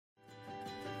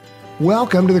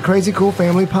Welcome to the Crazy Cool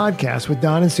Family Podcast with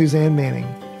Don and Suzanne Manning.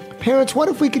 Parents, what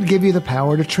if we could give you the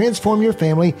power to transform your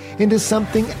family into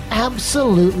something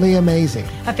absolutely amazing?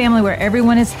 A family where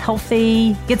everyone is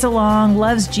healthy, gets along,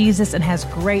 loves Jesus, and has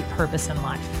great purpose in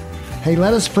life. Hey,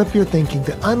 let us flip your thinking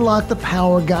to unlock the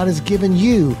power God has given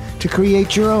you to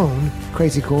create your own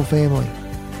Crazy Cool family.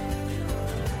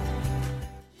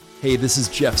 Hey, this is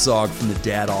Jeff Zog from the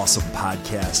Dad Awesome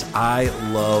podcast. I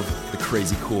love the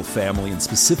Crazy Cool family, and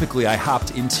specifically I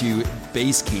hopped into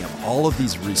Basecamp, all of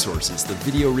these resources, the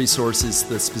video resources,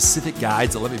 the specific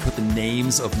guides that let me put the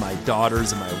names of my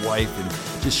daughters and my wife and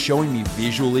just showing me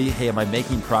visually, hey, am I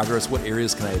making progress? What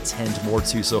areas can I attend more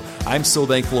to? So I'm so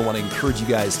thankful. I want to encourage you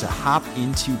guys to hop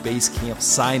into Basecamp,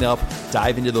 sign up,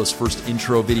 dive into those first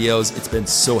intro videos. It's been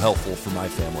so helpful for my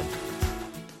family.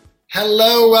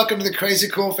 Hello, welcome to the Crazy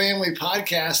Cool Family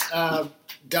Podcast.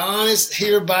 Don is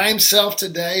here by himself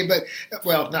today,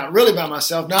 not really by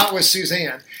myself, not with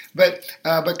Suzanne, but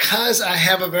because I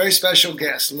have a very special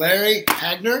guest, Larry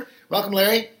Hagner. Welcome,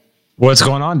 Larry. What's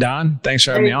going on, Don? Thanks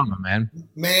for having me on, my man.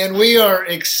 Man, we are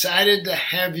excited to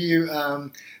have you.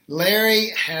 Larry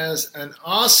has an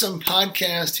awesome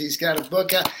podcast. He's got a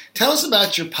book out. Tell us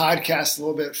about your podcast a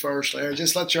little bit first, Larry.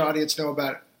 Just let your audience know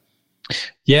about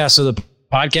it. Yeah, so the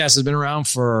podcast has been around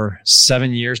for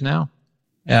 7 years now.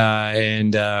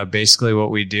 Basically what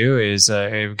we do is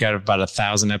we've got about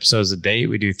 1,000 episodes a date.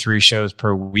 We do 3 shows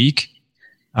per week.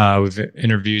 We've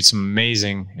interviewed some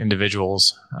amazing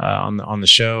individuals on the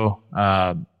show.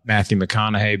 Matthew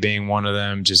McConaughey being one of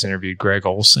them. Just interviewed Greg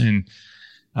Olson.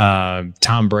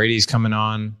 Tom Brady's coming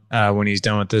on when he's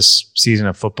done with this season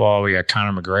of football. We got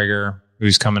Conor McGregor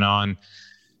who's coming on.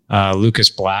 Lucas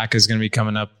Black is going to be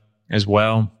coming up as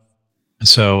well.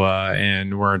 So,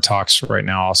 and we're in talks right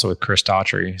now also with Chris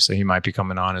Daughtry, so he might be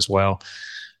coming on as well.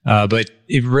 But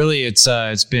it really,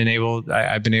 I've been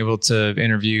able to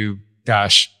interview,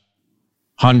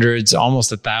 hundreds, almost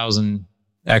 1,000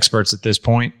 experts at this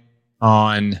point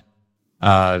on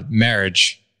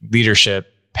marriage,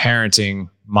 leadership, parenting,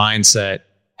 mindset,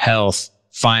 health,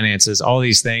 finances, all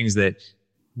these things that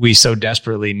we so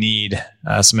desperately need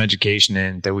some education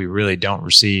in that we really don't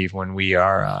receive when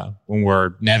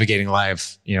we're navigating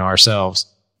life, ourselves.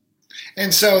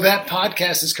 And so that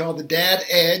podcast is called the Dad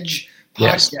Edge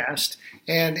Podcast, yes.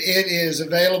 And it is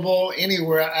available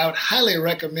anywhere. I would highly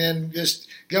recommend just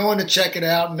going to check it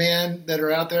out. Men that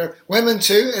are out there, women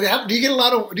too. Do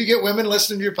you get women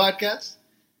listening to your podcast?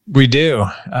 We do.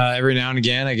 Every now and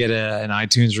again, I get an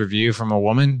iTunes review from a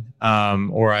woman,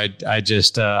 or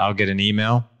I'll get an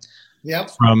email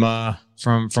from a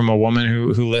woman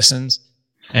who listens,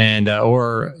 and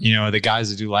or the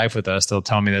guys that do life with us, they'll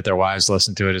tell me that their wives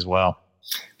listen to it as well.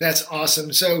 That's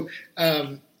awesome. So,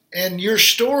 and your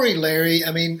story, Larry.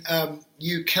 I mean,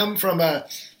 you come from a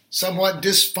somewhat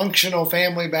dysfunctional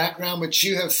family background, but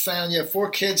you have 4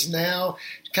 kids now.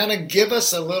 Kind of give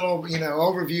us a little,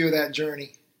 overview of that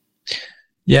journey.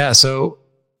 Yeah. So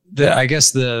I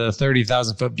guess the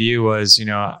 30,000 foot view was,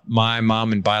 my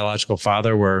mom and biological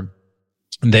father were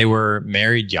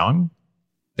married young.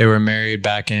 They were married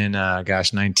back in,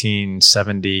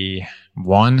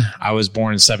 1971. I was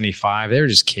born in 75. They were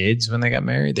just kids when they got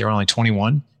married. They were only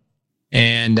 21.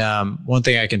 And, one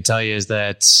thing I can tell you is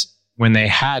that when they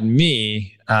had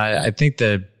me, I think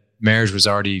the marriage was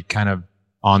already kind of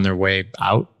on their way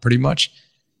out pretty much.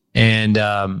 And,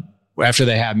 after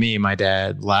they had me, my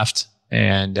dad left,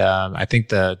 and I think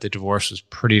the divorce was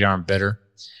pretty darn bitter.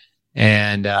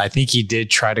 And I think he did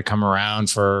try to come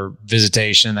around for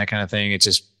visitation, that kind of thing. It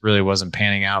just really wasn't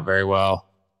panning out very well,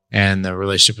 and the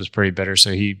relationship was pretty bitter.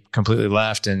 So he completely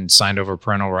left and signed over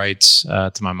parental rights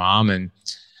to my mom, and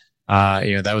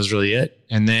that was really it.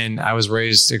 And then I was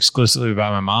raised exclusively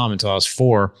by my mom until I was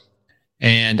 4,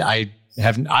 and I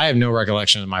have no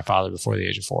recollection of my father before the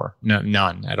age of 4,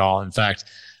 none at all. In fact,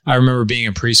 I remember being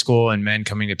in preschool and men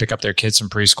coming to pick up their kids from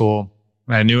preschool.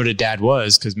 I knew what a dad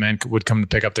was because men would come to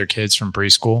pick up their kids from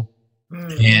preschool.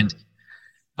 Mm-hmm.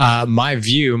 And my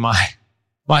view,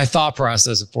 my thought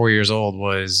process at 4 years old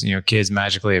was, kids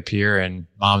magically appear and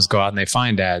moms go out and they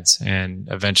find dads, and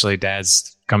eventually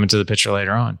dads come into the picture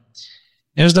later on.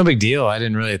 It was no big deal. I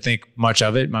didn't really think much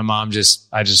of it.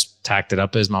 I just tacked it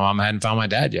up as my mom hadn't found my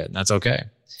dad yet, and that's okay.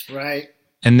 Right.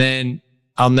 And then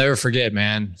I'll never forget,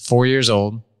 man, 4 years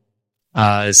old.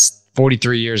 It's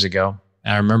 43 years ago.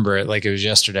 I remember it like it was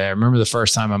yesterday. I remember the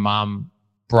first time my mom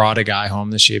brought a guy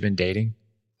home that she had been dating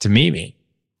to meet me.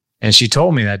 And she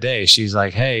told me that day, she's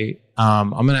like, hey, I'm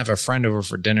going to have a friend over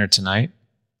for dinner tonight.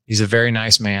 He's a very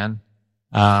nice man.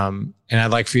 And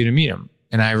I'd like for you to meet him.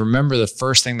 And I remember the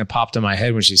first thing that popped in my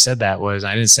head when she said that was,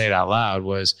 I didn't say it out loud,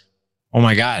 was, oh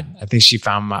my God, I think she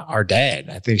found our dad.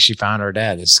 I think she found our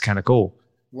dad. This is kind of cool.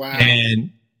 Wow.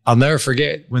 And I'll never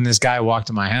forget when this guy walked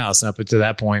to my house. And up until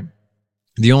that point,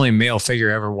 the only male figure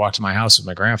ever walked to my house was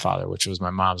my grandfather, which was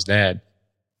my mom's dad.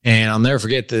 And I'll never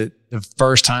forget the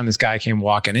first time this guy came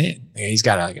walking in. He's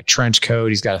got a trench coat.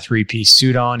 He's got a 3-piece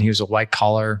suit on. He was a white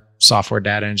collar software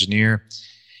data engineer.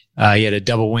 He had a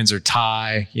double Windsor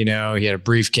tie. He had a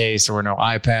briefcase. There were no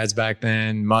iPads back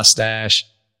then, mustache,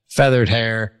 feathered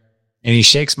hair. And he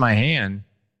shakes my hand.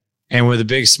 And with a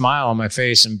big smile on my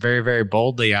face and very, very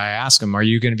boldly, I ask him, "Are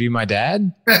you going to be my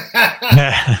dad?"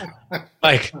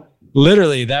 Like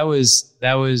literally, that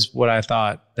was what I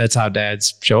thought. That's how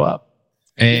dads show up.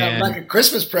 And like a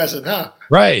Christmas present, huh?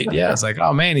 Right. Yeah. It's like,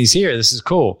 oh man, he's here. This is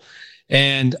cool.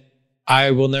 And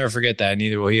I will never forget that.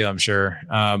 Neither will he, I'm sure.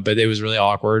 But it was really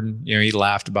awkward. He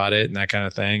laughed about it and that kind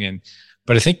of thing.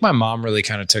 But I think my mom really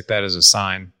kind of took that as a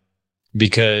sign,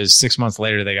 because 6 months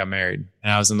later they got married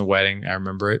and I was in the wedding. I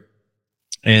remember it.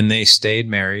 And they stayed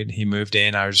married. He moved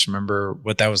in. I just remember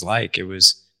what that was like. It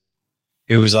was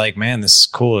like, man, this is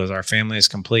cool. Our family is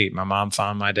complete. My mom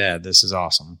found my dad. This is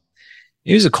awesome.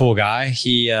 He was a cool guy.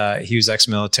 He was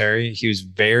ex-military. He was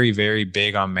very, very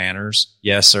big on manners.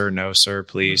 Yes, sir. No, sir.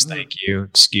 Please. Mm-hmm. Thank you.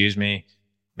 Excuse me.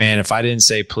 Man, if I didn't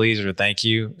say please or thank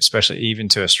you, especially even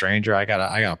to a stranger, I got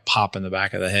a pop in the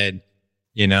back of the head,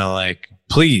 like,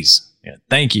 please. Yeah,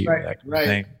 thank you.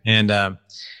 Right. And,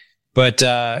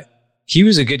 but he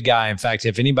was a good guy. In fact,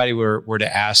 if anybody were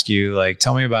to ask you, like,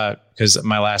 tell me about, because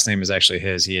my last name is actually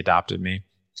his, he adopted me.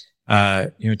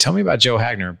 Tell me about Joe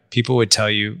Hagner. People would tell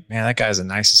you, man, that guy's the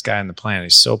nicest guy on the planet.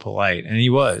 He's so polite. And he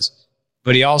was,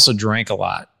 but he also drank a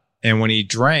lot. And when he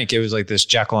drank, it was like this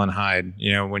Jekyll and Hyde.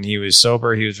 When he was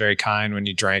sober, he was very kind. When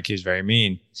he drank, he was very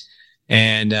mean.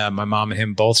 And my mom and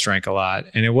him both drank a lot.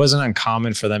 And it wasn't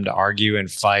uncommon for them to argue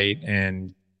and fight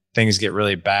and things get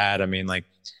really bad. I mean, like,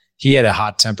 he had a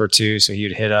hot temper too. So he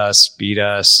would hit us, beat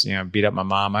up my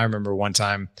mom. I remember one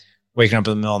time waking up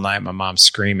in the middle of the night, my mom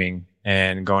screaming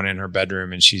and going in her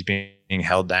bedroom and she's being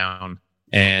held down.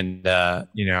 And,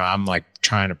 I'm like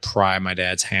trying to pry my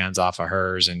dad's hands off of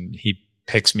hers and he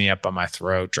picks me up by my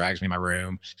throat, drags me in my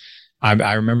room.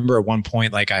 I remember at one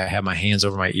point, like, I had my hands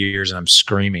over my ears and I'm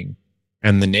screaming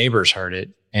and the neighbors heard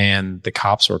it and the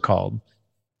cops were called.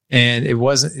 And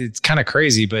it's kind of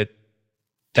crazy, but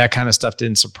that kind of stuff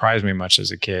didn't surprise me much as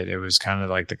a kid. It was kind of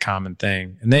like the common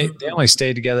thing. And they only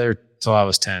stayed together till I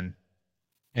was 10.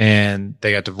 And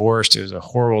they got divorced. It was a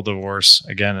horrible divorce.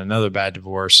 Again, another bad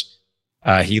divorce.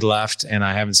 He left and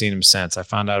I haven't seen him since. I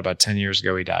found out about 10 years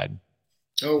ago he died.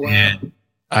 Oh, wow. And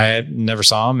I never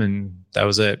saw him and that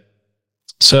was it.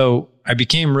 So I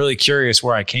became really curious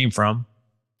where I came from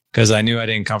because I knew I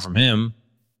didn't come from him.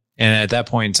 And at that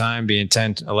point in time, being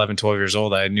 10, 11, 12 years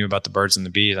old, I knew about the birds and the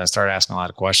bees. I started asking a lot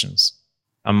of questions.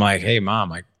 I'm like, hey, Mom,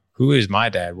 like, who is my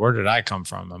dad? Where did I come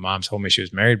from? My mom told me she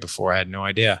was married before. I had no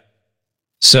idea.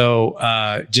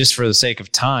 So just for the sake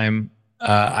of time,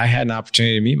 I had an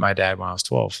opportunity to meet my dad when I was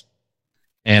 12.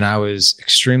 And I was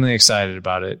extremely excited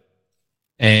about it.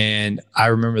 And I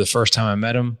remember the first time I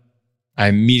met him, I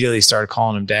immediately started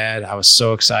calling him dad. I was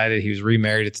so excited. He was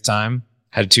remarried at the time,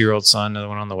 had a 2-year-old son, another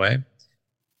one on the way.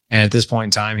 And at this point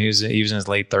in time, he was in his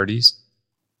late 30s.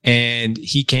 And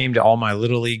he came to all my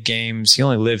Little League games. He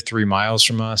only lived 3 miles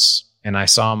from us. And I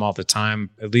saw him all the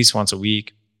time, at least once a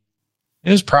week.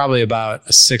 It was probably about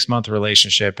a 6-month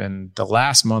relationship. And the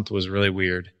last month was really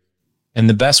weird. And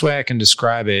the best way I can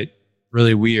describe it,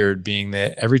 really weird, being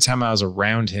that every time I was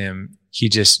around him, you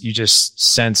just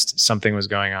sensed something was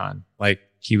going on. Like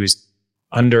he was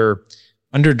under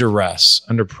duress,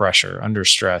 under pressure, under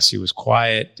stress. He was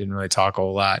quiet, didn't really talk a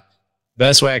whole lot.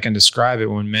 Best way I can describe it,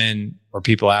 when men or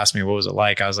people ask me, what was it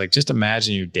like? I was like, just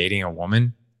imagine you dating a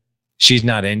woman. She's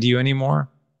not into you anymore.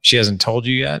 She hasn't told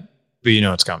you yet, but you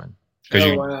know it's coming.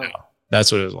 Because wow.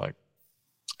 That's what it was like.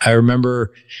 I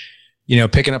remember,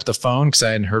 picking up the phone because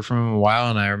I hadn't heard from him in a while.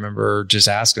 And I remember just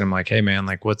asking him like, hey man,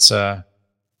 like what's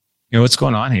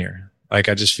going on here? Like,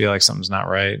 I just feel like something's not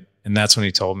right. And that's when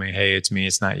he told me, hey, it's me.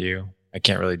 It's not you. I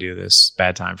can't really do this.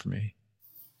 Bad time for me.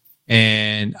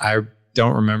 And I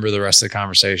don't remember the rest of the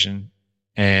conversation.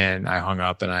 And I hung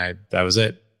up and that was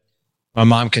it. My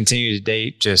mom continued to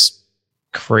date just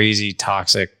crazy,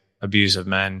 toxic, abusive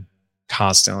men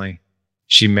constantly.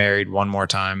 She married one more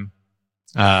time.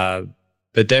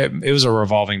 But it was a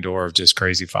revolving door of just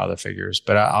crazy father figures.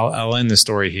 But I'll end the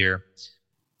story here.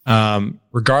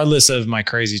 Regardless of my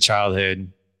crazy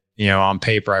childhood, on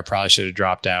paper, I probably should have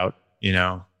dropped out.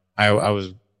 I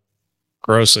was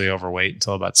grossly overweight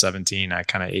until about 17. I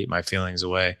kind of ate my feelings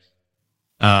away.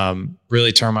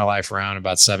 Really turned my life around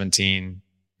about 17,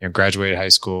 graduated high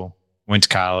school, went to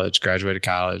college, graduated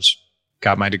college,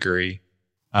 got my degree,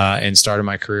 and started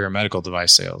my career in medical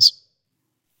device sales.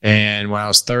 And when I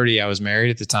was 30, I was married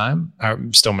at the time.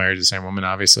 I'm still married to the same woman,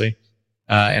 obviously.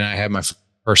 And I had my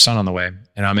first son on the way.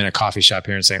 And I'm in a coffee shop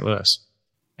here in St. Louis.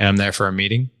 And I'm there for a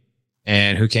meeting.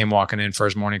 And who came walking in for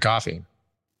his morning coffee?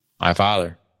 My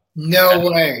father. No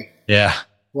way. Yeah.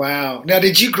 Wow. Now,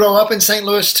 did you grow up in St.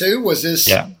 Louis too? Was this?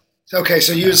 Yeah. Okay,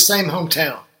 so you were the same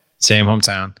hometown. Same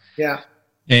hometown. Yeah.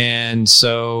 And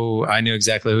so I knew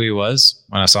exactly who he was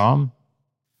when I saw him.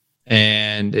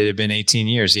 And it had been 18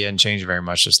 years. He hadn't changed very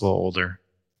much, just a little older.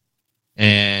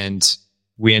 And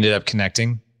we ended up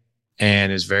connecting,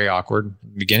 and it was very awkward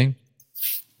in the beginning.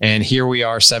 And here we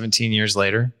are 17 years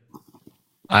later.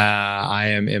 I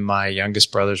am in my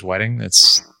youngest brother's wedding.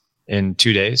 That's in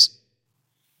 2 days.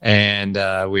 And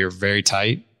we are very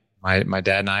tight. My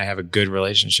dad and I have a good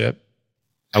relationship.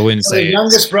 I wouldn't say the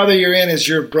youngest brother you're in is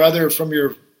your brother from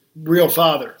your real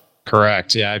father.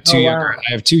 Correct. Yeah, I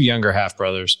have two younger half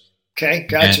brothers. Okay,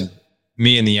 gotcha. And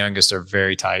me and the youngest are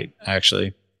very tight,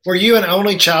 actually. Were you an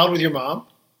only child with your mom?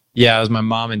 Yeah, I was my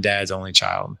mom and dad's only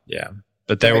child. Yeah,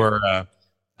 but there were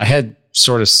I had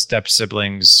sort of step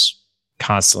siblings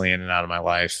constantly in and out of my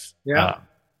life. Yeah,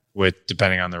 with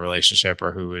depending on the relationship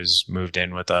or who was moved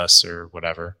in with us or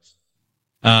whatever.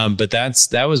 But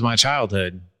that was my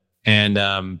childhood, and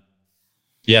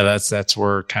that's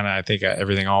where kind of I think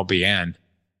everything all began.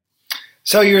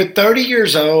 So you're 30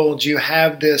 years old. You're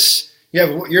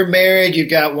married. You've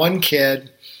got one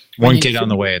kid. One kid on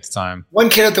the way at the time.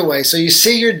 One kid at the way. So you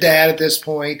see your dad at this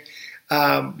point.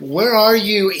 Where are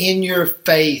you in your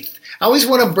faith? I always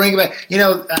want to bring back,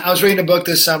 I was reading a book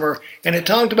this summer, and it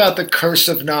talked about the curse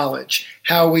of knowledge,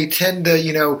 how we tend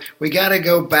to, we got to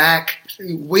go back.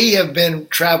 We have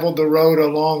traveled the road a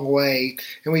long way,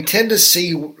 and we tend to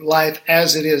see life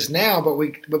as it is now, but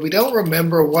we don't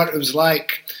remember what it was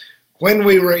like when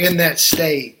we were in that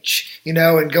stage,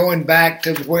 and going back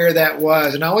to where that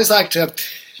was. And I always like to,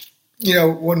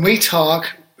 when we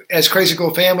talk as Crazy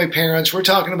Cool Family parents, we're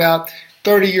talking about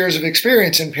 30 years of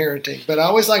experience in parenting. But I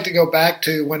always like to go back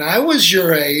to when I was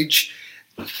your age,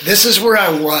 this is where I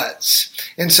was.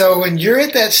 And so when you're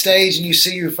at that stage and you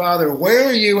see your father, where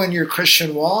are you in your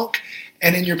Christian walk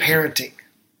and in your parenting?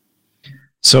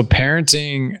 So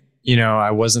parenting,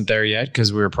 I wasn't there yet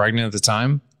because we were pregnant at the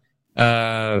time.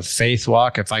 Faith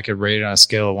walk, if I could rate it on a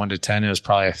scale of 1 to 10, it was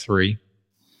probably a 3.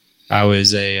 I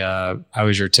was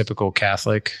your typical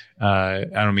Catholic. I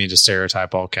don't mean to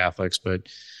stereotype all Catholics, but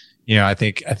I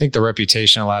think the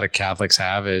reputation a lot of Catholics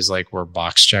have is like we're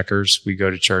box checkers. We go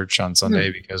to church on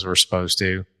Sunday because we're supposed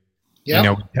to.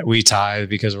 Yep. We tithe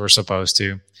because we're supposed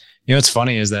to. What's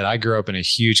funny is that I grew up in a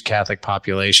huge Catholic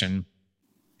population,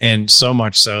 and so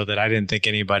much so that I didn't think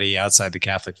anybody outside the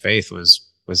Catholic faith was.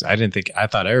 I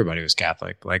thought everybody was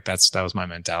Catholic. Like that was my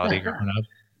mentality growing up.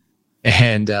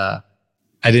 And I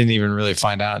didn't even really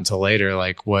find out until later,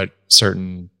 like what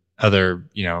certain other,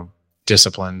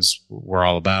 disciplines were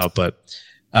all about. But,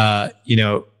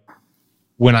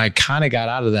 when I kind of got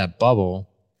out of that bubble,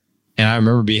 and I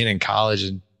remember being in college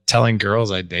and telling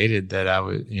girls I dated that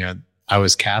I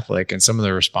was Catholic, and some of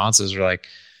the responses were like,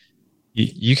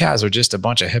 you guys are just a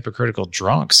bunch of hypocritical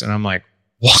drunks. And I'm like,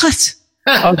 what?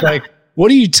 I was like, what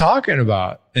are you talking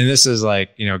about? And this is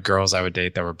like, girls I would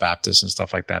date that were Baptists and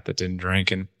stuff like that didn't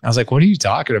drink. And I was like, what are you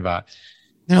talking about?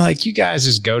 And they're like, you guys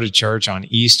just go to church on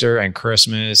Easter and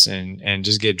Christmas and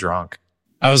just get drunk.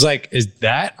 I was like, is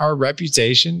that our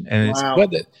reputation? And wow.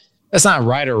 That's not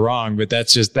right or wrong, but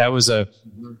that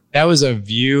was a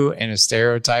view and a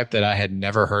stereotype that I had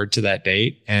never heard to that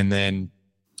date. And then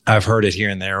I've heard it here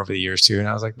and there over the years too. And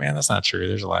I was like, man, that's not true.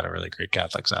 There's a lot of really great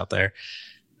Catholics out there.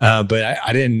 But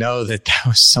I didn't know that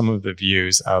was some of the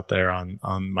views out there on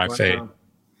my faith.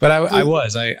 But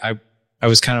I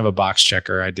was kind of a box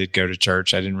checker. I did go to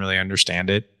church. I didn't really understand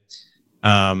it.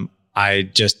 I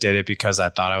just did it because I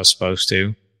thought I was supposed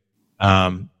to.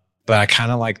 But I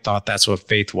kind of thought that's what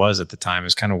faith was at the time. It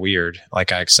was kind of weird.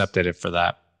 Like I accepted it for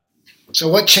that. So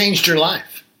what changed your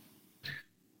life?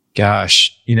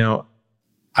 Gosh,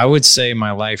 I would say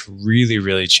my life really,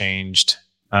 really changed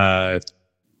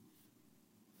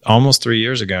almost 3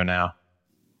 years ago now,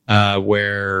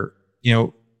 where,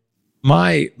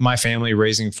 my family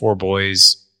raising 4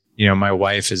 boys, my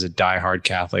wife is a diehard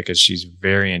Catholic and she's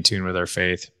very in tune with her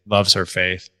faith, loves her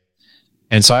faith.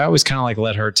 And so I always kind of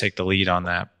let her take the lead on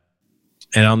that.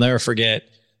 And I'll never forget,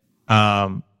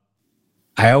 I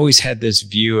always had this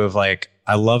view of I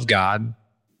love God.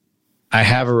 I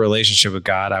have a relationship with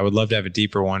God. I would love to have a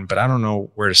deeper one, but I don't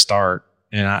know where to start.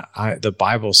 And the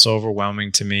Bible is so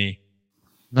overwhelming to me.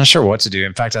 not sure what to do.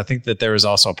 In fact, I think that there was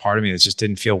also a part of me that just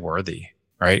didn't feel worthy,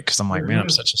 right? Because I'm like, man, I'm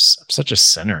such a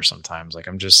sinner sometimes. Like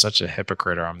I'm just such a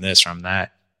hypocrite, or I'm this, or I'm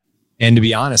that. And to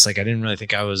be honest, like I didn't really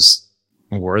think I was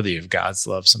worthy of God's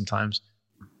love sometimes.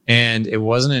 And it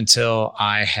wasn't until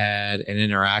I had an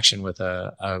interaction with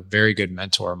a very good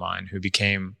mentor of mine who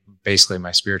became basically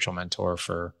my spiritual mentor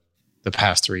for the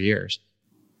past 3 years.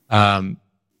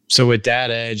 So with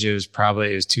Dad Edge, it was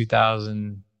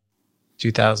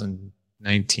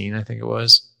 2019, I think it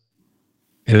was.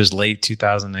 It was late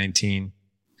 2019.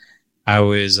 I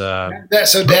was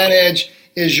so Dad Edge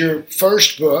is your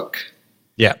first book.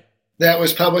 Yeah. That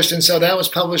was published, and so that was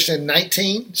published in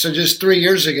 19, so just 3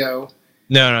 years ago.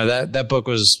 No, that book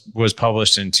was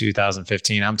published in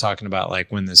 2015. I'm talking about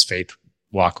like when this faith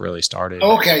walk really started.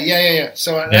 Okay, yeah.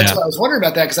 So that's what I was wondering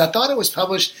about that, because I thought it was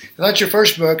published. That's your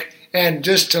first book, and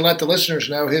just to let the listeners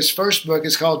know, his first book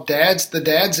is called The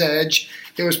Dad's Edge.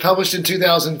 It was published in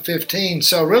 2015.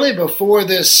 So really before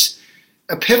this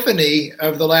epiphany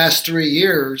of the last 3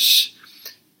 years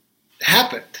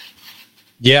happened.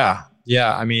 Yeah.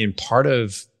 I mean, part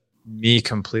of me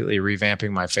completely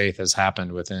revamping my faith has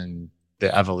happened within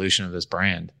the evolution of this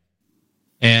brand.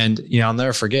 And, I'll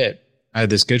never forget, I had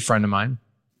this good friend of mine,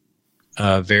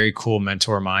 a very cool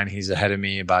mentor of mine. He's ahead of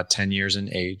me about 10 years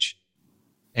in age,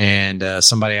 and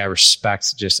somebody I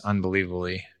respect just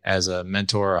unbelievably as a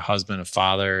mentor, a husband, a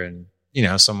father, and,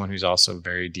 someone who's also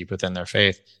very deep within their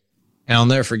faith. And I'll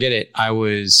never forget it. I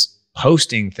was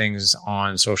posting things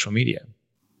on social media,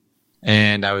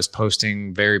 and I was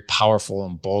posting very powerful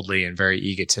and boldly and very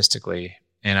egotistically.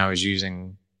 And I was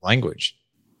using language.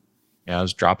 I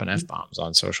was dropping F-bombs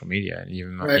on social media and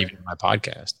even my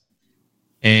podcast.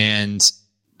 And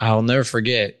I'll never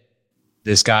forget,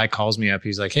 this guy calls me up.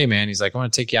 He's like, hey man, he's like, I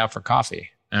want to take you out for coffee.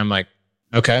 And I'm like,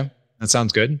 okay, that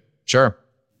sounds good. Sure.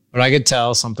 But I could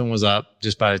tell something was up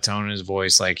just by the tone in his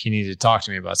voice. Like he needed to talk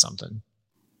to me about something.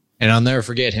 And I'll never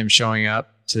forget him showing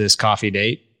up to this coffee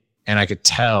date. And I could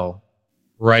tell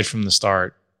right from the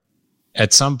start,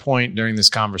 at some point during this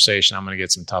conversation, I'm going to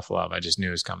get some tough love. I just knew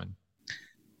it was coming.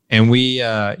 And we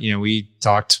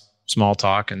talked small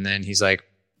talk. And then he's like,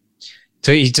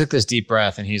 so he took this deep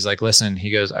breath and he's like, listen, he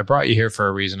goes, I brought you here for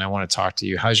a reason. I want to talk to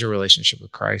you. How's your relationship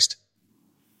with Christ?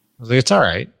 I was like, it's all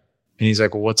right. And he's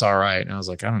like, well, what's all right? And I was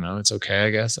like, I don't know. It's okay, I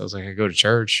guess. I was like, I go to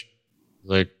church. I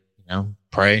was like,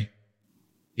 pray.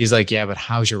 He's like, yeah, but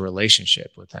how's your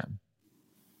relationship with him?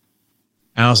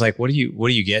 And I was like, what are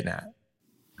you getting at?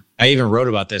 I even wrote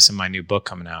about this in my new book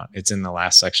coming out. It's in the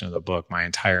last section of the book, my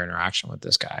entire interaction with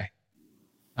this guy.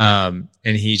 And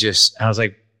I was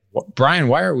like, Brian,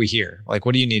 why are we here? Like,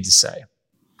 what do you need to say?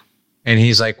 And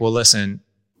he's like, well, listen,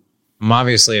 I'm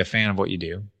obviously a fan of what you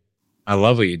do. I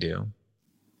love what you do.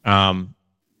 And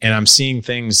I'm seeing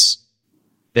things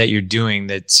that you're doing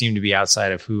that seem to be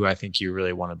outside of who I think you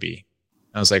really want to be.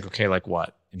 I was like, okay, like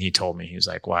what? And he told me, he was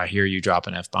like, well, I hear you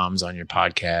dropping F-bombs on your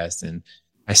podcast, and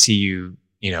I see you,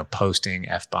 posting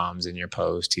F-bombs in your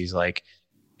post. He's like,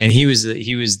 and he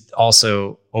was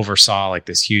also oversaw like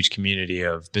this huge community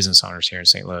of business owners here in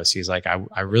St. Louis. He's like,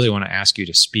 I really want to ask you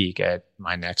to speak at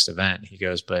my next event. He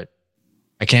goes, but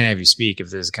I can't have you speak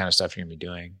if this is the kind of stuff you're gonna be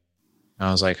doing. And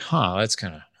I was like, that's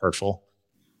kind of hurtful.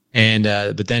 And,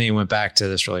 but then he went back to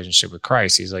this relationship with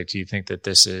Christ. He's like, do you think that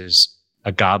this is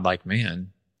a godlike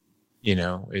man?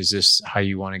 Is this how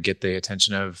you want to get the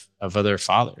attention of other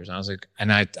fathers? And I was like,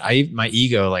 and I my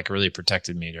ego like really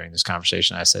protected me during this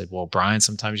conversation. I said, well, Brian,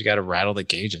 sometimes you got to rattle the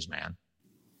cages, man.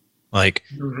 Like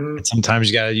sometimes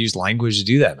you got to use language to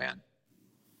do that, man.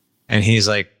 And he's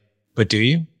like, but do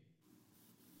you?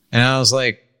 And I was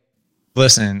like,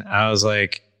 listen,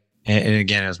 and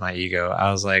again, it was my ego.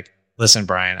 I was like, listen,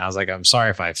 Brian, I was like, I'm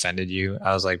sorry if I offended you.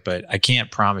 I was like, but I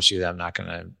can't promise you that I'm not going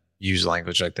to use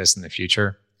language like this in the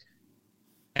future.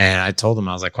 And I told him,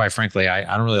 I was like, quite frankly,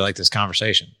 I don't really like this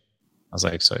conversation. I was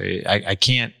like, so I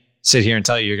can't sit here and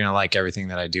tell you you're going to like everything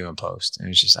that I do and post.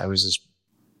 And I was just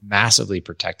massively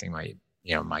protecting my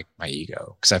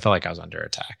ego because I felt like I was under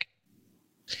attack.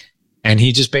 And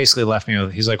he just basically left me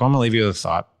with, he's like, well, I'm going to leave you with a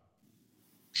thought.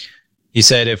 He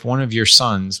said, if one of your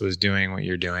sons was doing what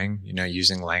you're doing,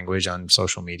 using language on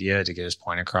social media to get his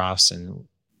point across, and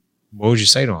what would you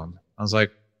say to him? I was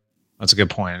like, that's a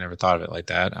good point. I never thought of it like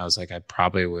that. I was like, I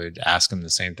probably would ask him the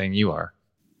same thing you are.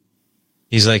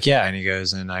 He's like, yeah. And he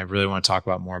goes, and I really want to talk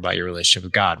more about your relationship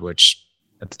with God, which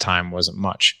at the time wasn't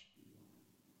much.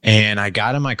 And I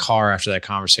got in my car after that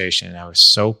conversation and I was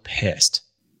so pissed.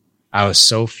 I was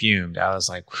so fumed. I was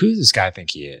like, who does this guy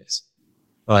think he is?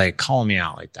 Like calling me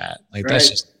out like that. Like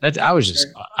I was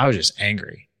just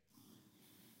angry.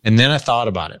 And then I thought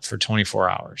about it for 24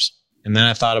 hours. And then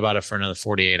I thought about it for another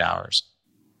 48 hours.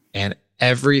 And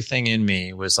everything in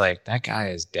me was like, that guy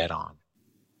is dead on.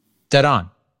 Dead on.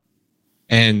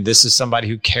 And this is somebody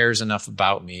who cares enough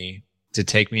about me to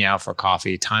take me out for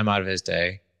coffee, time out of his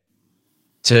day,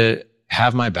 to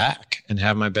have my back and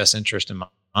have my best interest in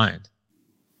mind.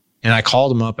 And I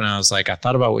called him up and I was like, I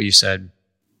thought about what you said,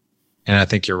 and I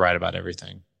think you're right about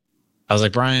everything. I was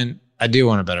like, Brian, I do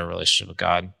want a better relationship with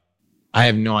God. I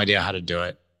have no idea how to do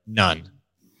it. None.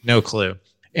 No clue.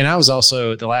 And I was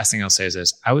also, the last thing I'll say is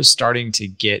this, I was starting to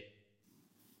get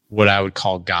what I would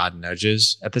call God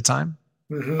nudges at the time,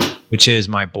 which is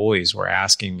my boys were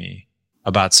asking me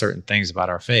about certain things about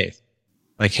our faith.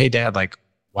 Like, hey, Dad, like,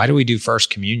 why do we do first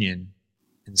communion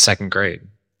in second grade?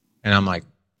 And I'm like,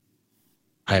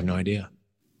 I have no idea.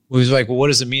 He was like, well, what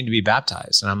does it mean to be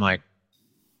baptized? And I'm like,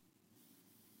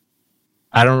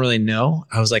 I don't really know.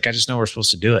 I was like, I just know we're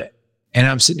supposed to do it. And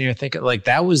I'm sitting here thinking like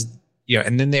that was,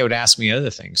 and then they would ask me other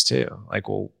things too. Like,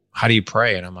 well, how do you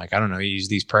pray? And I'm like, I don't know. You use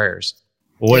these prayers.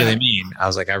 Well, what do they mean? I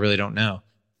was like, I really don't know.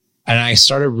 And it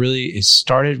started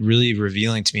really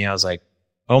revealing to me. I was like,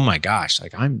 oh my gosh,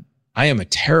 like I am a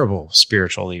terrible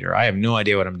spiritual leader. I have no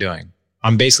idea what I'm doing.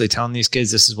 I'm basically telling these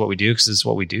kids, this is what we do because this is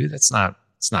what we do. It's not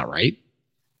right.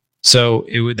 So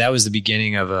that was the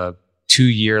beginning of a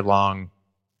 2-year long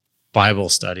Bible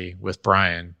study with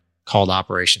Brian called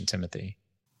Operation Timothy,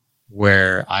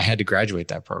 where I had to graduate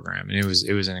that program. And it was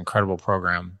an incredible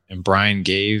program. And Brian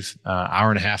gave an hour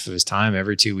and a half of his time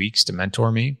every 2 weeks to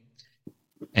mentor me.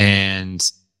 And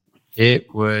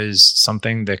it was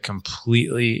something that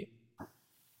completely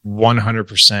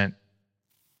 100%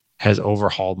 has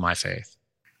overhauled my faith.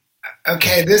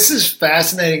 Okay, this is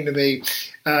fascinating to me.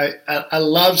 I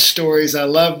love stories. I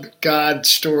love God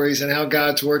stories and how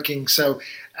God's working. So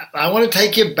I want to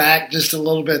take you back just a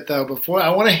little bit, though, before I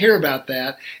want to hear about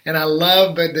that. And I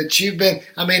love that you've been,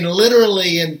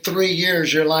 literally in 3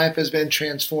 years, your life has been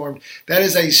transformed. That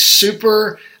is a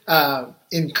super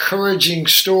encouraging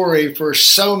story for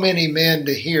so many men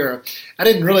to hear. I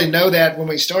didn't really know that when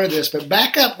we started this, but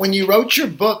back up when you wrote your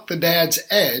book, The Dad's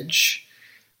Edge,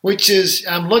 which is,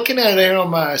 I'm looking at it here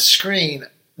on my screen,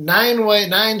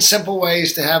 9 simple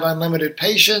ways to have unlimited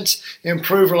patience,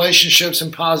 improve relationships,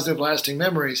 and positive lasting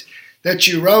memories, that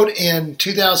you wrote in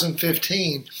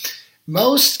 2015.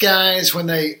 Most guys, when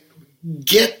they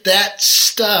get that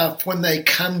stuff, when they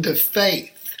come to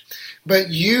faith, but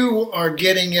you are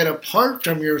getting it apart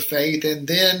from your faith and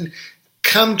then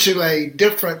come to a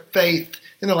different faith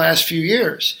in the last few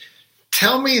years.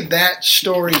 Tell me that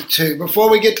story too. Before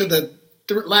we get to the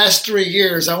last 3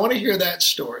 years, I want to hear that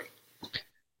story.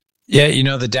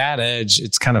 Yeah, the Dad Edge,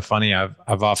 it's kind of funny. I've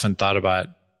often thought about,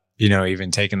 even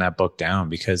taking that book down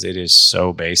because it is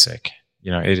so basic.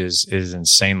 It is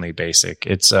insanely basic.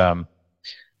 It's I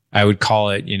would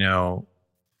call it,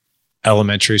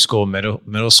 elementary school,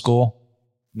 middle school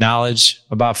knowledge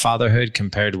about fatherhood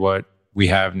compared to what we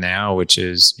have now, which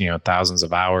is, thousands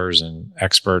of hours and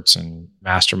experts and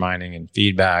masterminding and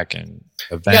feedback and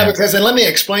events. Yeah, because, and let me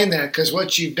explain that, because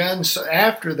what you've done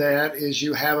after that is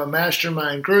you have a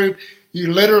mastermind group.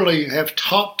 You literally have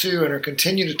talked to and are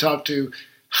continue to talk to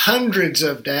hundreds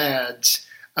of dads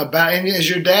about, and is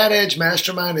your Dad Edge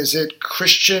Mastermind, is it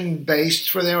Christian based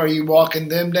for them? Are you walking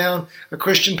them down a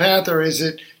Christian path, or is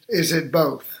it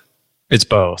both? It's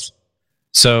both.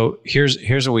 So here's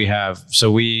what we have.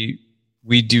 So we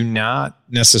do not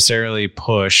necessarily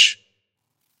push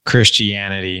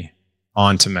Christianity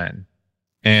onto men.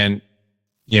 And,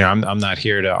 I'm not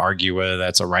here to argue whether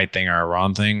that's a right thing or a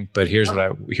wrong thing, but here's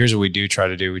what we do try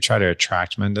to do. We try to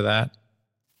attract men to that.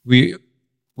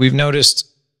 We've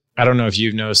noticed, I don't know if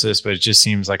you've noticed this, but it just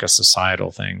seems like a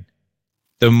societal thing.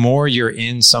 The more you're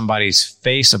in somebody's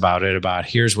face about it, about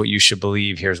here's what you should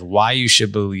believe, here's why you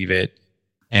should believe it,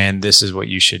 and this is what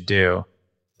you should do,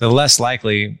 the less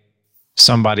likely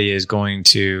somebody is going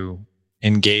to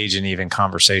engage in even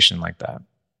conversation like that.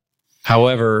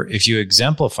 However, if you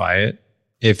exemplify it,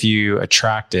 if you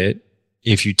attract it,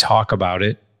 if you talk about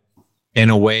it in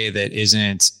a way that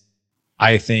isn't,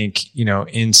 I think,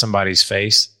 in somebody's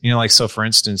face, so for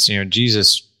instance,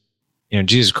 Jesus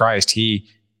Christ, he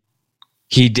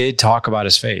did talk about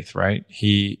his faith, right?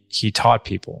 He taught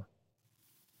people,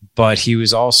 but he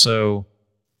also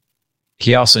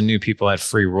knew people had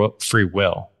free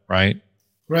will, right?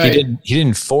 Right. He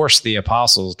didn't force the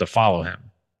apostles to follow him.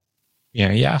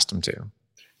 He asked them to.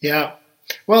 Yeah.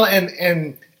 Well,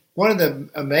 and one of the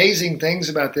amazing things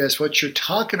about this, what you're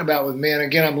talking about with men,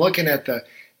 again, I'm looking at the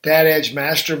Dad Edge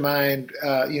Mastermind,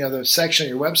 the section of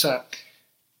your website.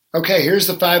 Okay, here's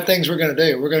the 5 things we're going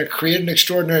to do. We're going to create an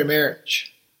extraordinary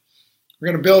marriage. We're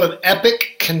going to build an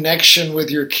epic connection with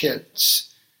your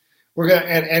kids. We're going to,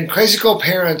 and Crazy Cool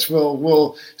Parents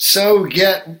will so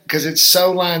get, because it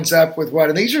so lines up with what,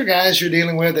 and these are guys you're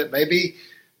dealing with that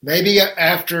maybe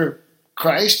after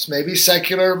Christ, maybe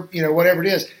secular, whatever it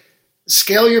is.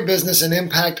 Scale your business and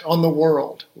impact on the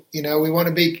world. We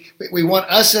want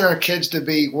us and our kids to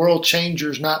be world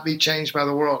changers, not be changed by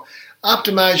the world.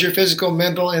 Optimize your physical,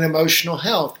 mental, and emotional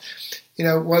health.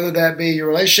 Whether that be your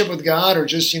relationship with God or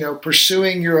just,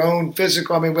 pursuing your own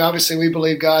physical. We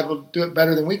believe God will do it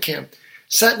better than we can.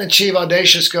 Set and achieve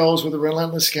audacious goals with a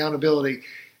relentless accountability.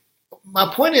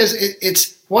 My point is,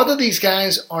 it's whether these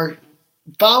guys are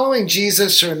following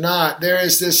Jesus or not, there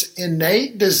is this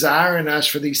innate desire in us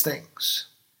for these things.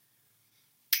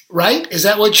 Right? Is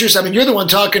that what you're saying? You're the one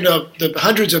talking to the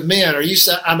hundreds of men.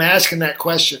 I'm asking that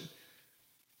question.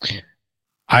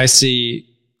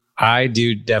 I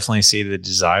do definitely see the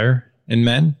desire in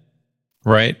men,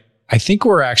 right? I think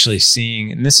we're actually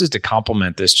seeing, and this is to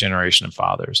complement this generation of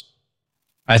fathers.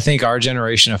 I think our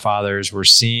generation of fathers, we're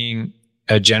seeing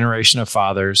a generation of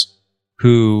fathers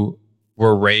who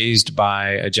were raised by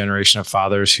a generation of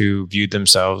fathers who viewed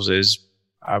themselves as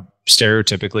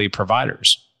stereotypically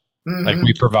providers. Mm-hmm. Like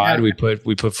we provide, we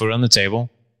put food on the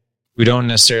table. We don't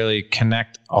necessarily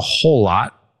connect a whole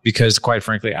lot because, quite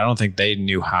frankly, I don't think they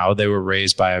knew how. They were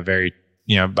raised by a very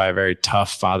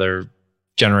tough father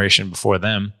generation before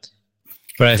them.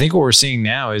 But I think what we're seeing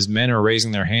now is men are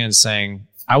raising their hands saying,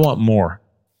 I want more.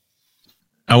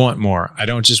 I want more. I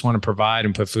don't just want to provide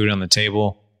and put food on the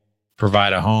table,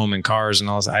 provide a home and cars and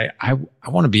all this. I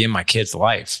want to be in my kid's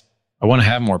life. I want to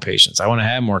have more patience. I want to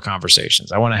have more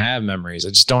conversations. I want to have memories. I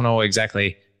just don't know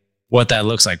exactly what that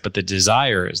looks like, but the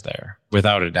desire is there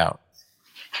without a doubt.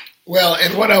 Well,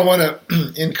 and what I want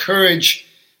to encourage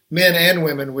men and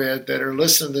women with that are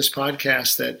listening to this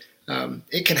podcast, that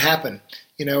it can happen.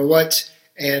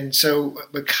 And so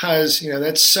because,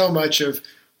 that's so much of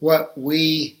what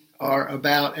we are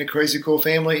about at Crazy Cool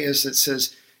Family is it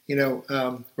says,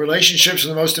 relationships are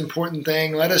the most important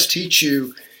thing. Let us teach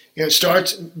you. It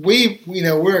starts,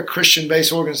 we're a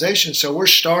Christian-based organization, so we're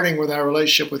starting with our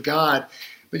relationship with God.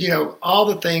 But, all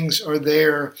the things are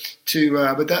there to,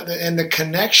 and the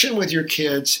connection with your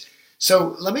kids.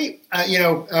 So let me,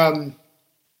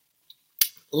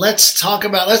 let's talk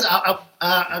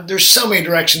about, there's so many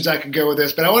directions I could go with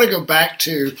this, but I want to go back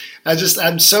to,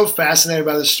 I'm so fascinated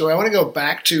by this story. I want to go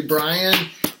back to Brian,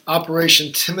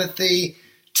 Operation Timothy.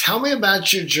 Tell me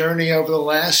about your journey over the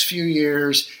last few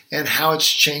years and how it's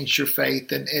changed your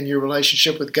faith and your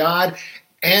relationship with God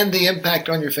and the impact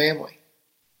on your family.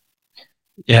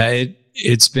 Yeah,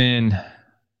 it's been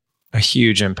a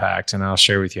huge impact, and I'll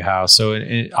share with you how. So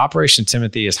Operation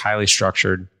Timothy is highly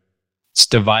structured. It's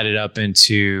divided up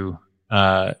into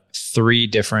 3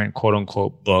 different quote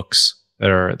unquote books that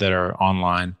are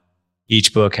online.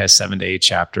 Each book has 7 to 8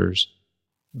 chapters,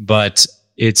 but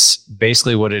it's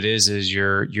basically what it is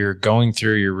you're going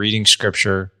through, you're reading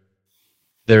scripture.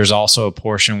 There's also a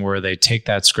portion where they take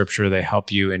that scripture, they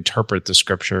help you interpret the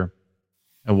scripture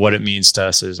and what it means to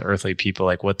us as earthly people,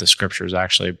 like what the scriptures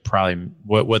actually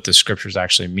what the scriptures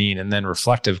actually mean, and then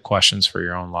reflective questions for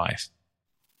your own life.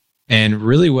 And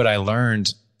really what I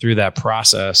learned through that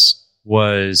process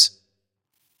was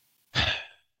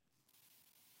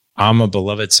I'm a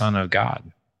beloved son of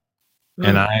God.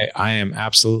 And I am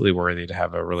absolutely worthy to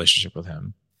have a relationship with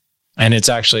him. And it's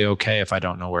actually okay if I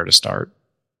don't know where to start.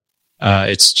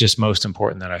 It's just most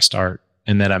important that I start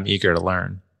and that I'm eager to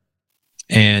learn.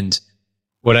 And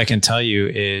what I can tell you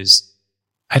is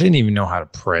I didn't even know how to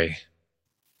pray,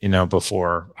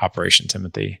 before Operation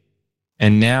Timothy.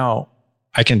 And now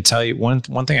I can tell you one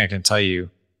thing I can tell you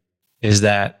is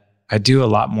that I do a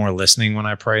lot more listening when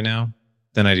I pray now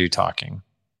than I do talking.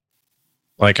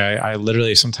 Like I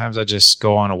literally, sometimes I just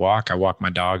go on a walk. I walk my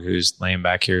dog who's laying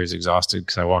back here, who's exhausted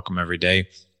because I walk him every day.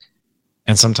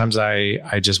 And sometimes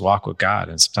I just walk with God,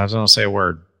 and sometimes I don't say a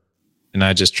word, and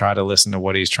I just try to listen to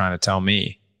what he's trying to tell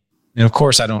me. And of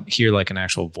course I don't hear like an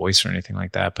actual voice or anything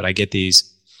like that, but I get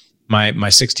these, my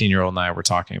 16-year-old and I were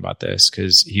talking about this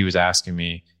because he was asking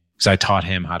me, because I taught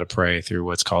him how to pray through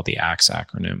what's called the ACTS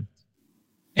acronym.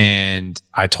 And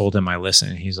I told him I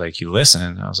listen. He's like, you listen?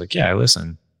 And I was like, yeah, I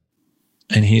listen.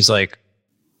 And he's like,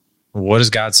 what does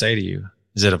God say to you?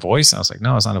 Is it a voice? I was like,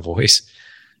 no, it's not a voice.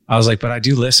 I was like, but I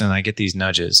do listen. I get these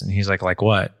nudges. And he's like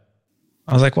what?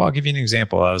 I was like, well, I'll give you an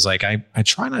example. I was like, I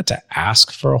try not to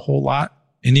ask for a whole lot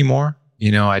anymore.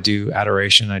 I do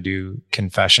adoration. I do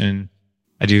confession.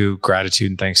 I do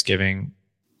gratitude and thanksgiving.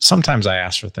 Sometimes I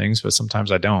ask for things, but sometimes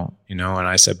I don't, And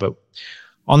I said, but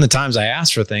on the times I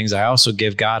ask for things, I also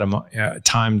give God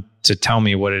time to tell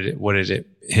me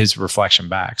his reflection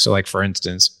back. So like, for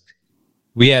instance,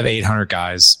 we have 800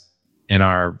 guys in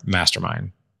our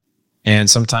mastermind. And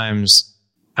sometimes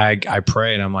I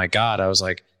pray and I'm like, God, I was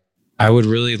like, I would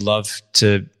really love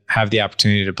to have the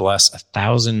opportunity to bless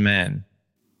 1,000 men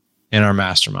in our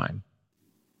mastermind.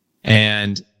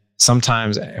 And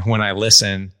sometimes when I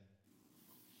listen,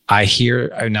 I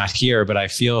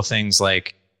feel things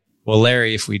like, well,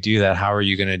 Larry, if we do that, how are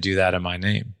you going to do that in my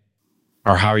name?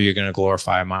 Or how are you going to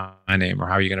glorify my name? Or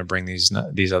how are you going to bring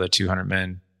these other 200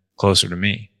 men closer to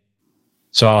me?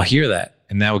 So I'll hear that,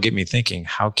 and that will get me thinking,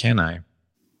 how can I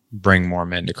bring more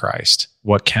men to Christ?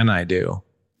 What can I do,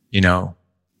 to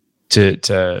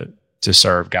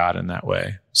serve God in that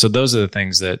way? So those are the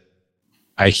things that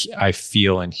I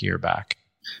feel and hear back.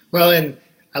 Well, and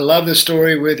I love the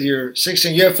story with your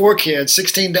 16. You have 4 kids,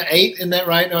 16 to 8, isn't that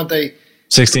right? Aren't they?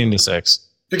 16 to 6.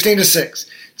 16 to 6.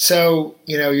 So,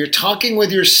 you're talking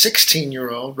with your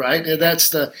 16-year-old, right?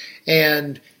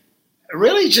 And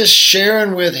really just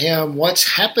sharing with him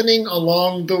what's happening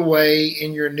along the way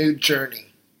in your new journey.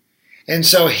 And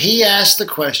so he asked the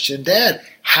question, Dad,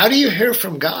 how do you hear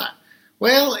from God?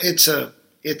 Well, it's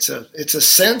a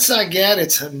sense I get,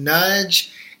 it's a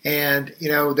nudge. And,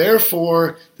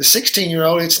 therefore the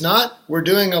 16-year-old, it's not, we're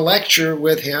doing a lecture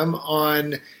with him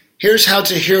on, here's how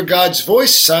to hear God's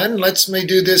voice, son. Let me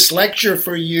do this lecture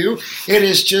for you. It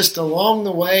is just along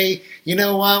the way, you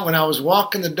know what, when I was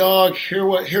walking the dog,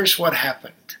 here's what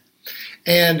happened.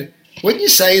 And wouldn't you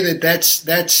say that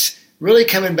that's really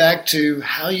coming back to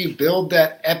how you build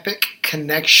that epic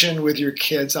connection with your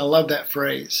kids? I love that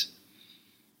phrase.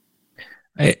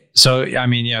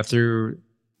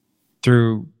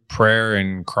 Through prayer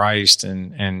and Christ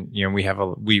and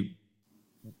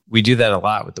we do that a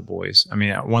lot with the boys. I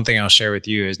mean, one thing I'll share with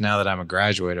you is now that I'm a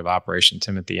graduate of Operation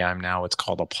Timothy, I'm now what's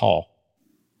called a Paul,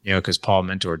 because Paul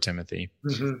mentored Timothy.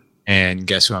 Mm-hmm. And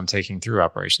guess who I'm taking through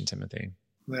Operation Timothy?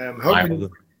 I'm hoping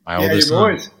my oldest your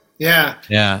son. boys. Yeah.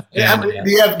 Yeah.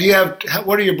 Do you have,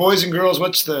 what are your boys and girls?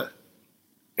 What's all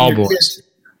boys. Kids?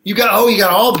 You got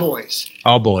all boys.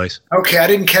 All boys. Okay, I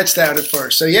didn't catch that at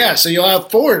first. So you'll have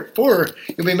four.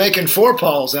 You'll be making 4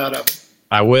 Pauls out of it.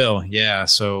 I will, yeah.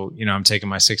 So I'm taking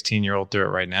my 16-year-old through it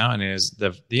right now, and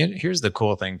here's the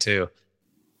cool thing too.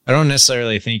 I don't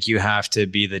necessarily think you have to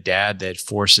be the dad that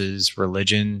forces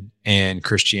religion and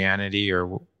Christianity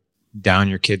or down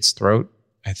your kid's throat.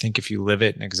 I think if you live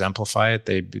it and exemplify it,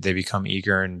 they become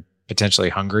eager and potentially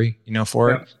hungry,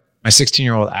 for it. My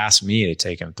 16-year-old asked me to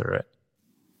take him through it.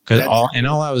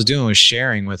 All I was doing was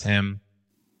sharing with him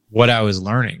what I was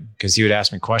learning, because he would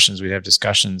ask me questions, we'd have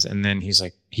discussions, and then he's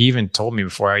like, he even told me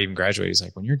before I even graduated, he's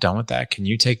like, when you're done with that, can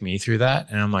you take me through that?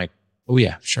 And I'm like, oh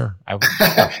yeah, sure.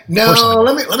 No,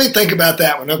 let me think about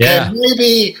that one. Okay, yeah.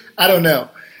 Maybe, I don't know.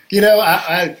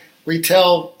 We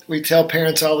tell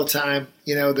parents all the time,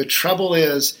 the trouble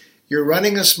is you're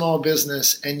running a small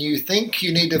business and you think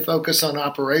you need to focus on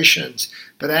operations,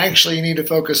 but actually you need to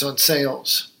focus on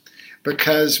sales.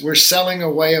 Because we're selling a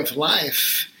way of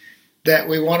life that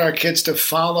we want our kids to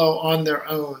follow on their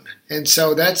own. And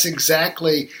so that's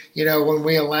exactly, when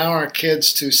we allow our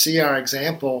kids to see our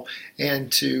example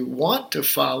and to want to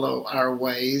follow our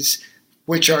ways,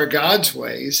 which are God's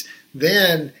ways,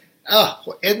 then,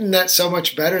 isn't that so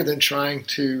much better than trying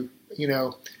to,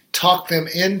 talk them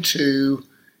into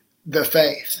the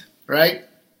faith, right?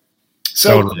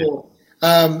 So totally. Cool.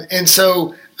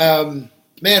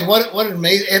 Man, what an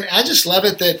amazing, and I just love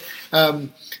it that,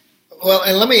 and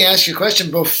let me ask you a question.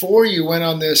 Before you went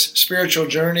on this spiritual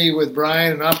journey with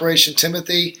Brian and Operation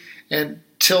Timothy and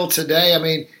till today, I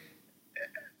mean,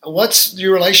 what's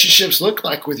your relationships look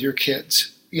like with your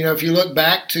kids? If you look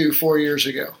back to 4 years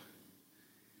ago.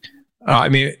 I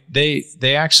mean,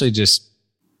 they actually just,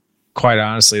 quite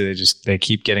honestly, they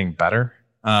keep getting better.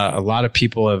 A lot of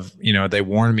people have, they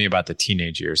warned me about the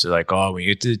teenage years. They're like, oh, when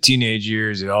you get to the teenage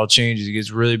years, it all changes. It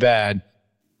gets really bad.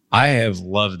 I have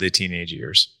loved the teenage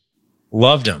years.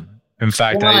 Loved them. In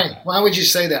fact, why would you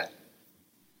say that?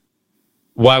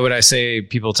 Why would I say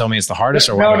people tell me it's the hardest?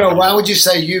 Or No. Why would you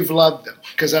say you've loved them?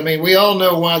 Because, I mean, we all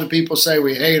know why the people say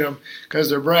we hate them, because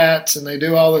they're brats and they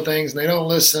do all the things and they don't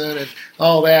listen and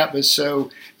all that. But so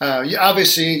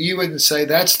obviously you wouldn't say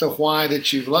that's the why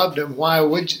that you've loved them. Why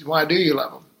do you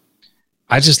love them?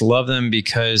 I just love them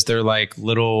because they're like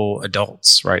little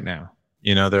adults right now.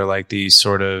 They're like these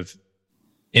sort of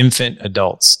infant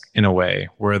adults in a way,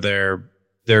 where they're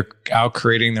out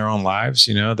creating their own lives.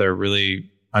 They're really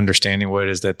understanding what it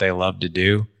is that they love to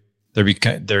do.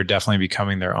 They're definitely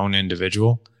becoming their own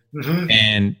individual. Mm-hmm.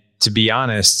 And to be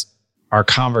honest, our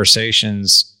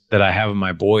conversations that I have with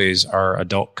my boys are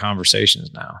adult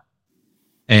conversations now,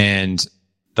 and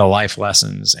the life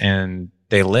lessons, and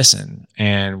they listen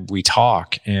and we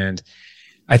talk. And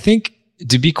I think,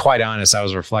 to be quite honest, I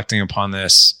was reflecting upon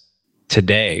this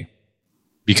today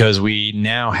because we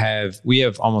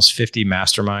have almost 50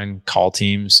 mastermind call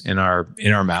teams in our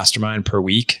mastermind per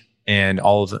week. And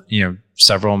all of the,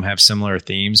 several of them have similar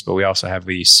themes, but we also have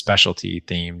these specialty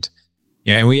themed.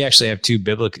 And we actually have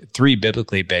three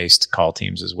biblically based call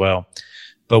teams as well.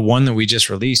 But one that we just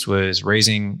released was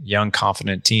raising young,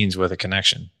 confident teens with a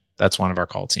connection. That's one of our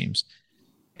call teams.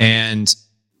 And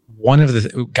one of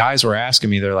the guys were asking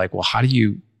me, they're like, well, how do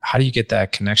you get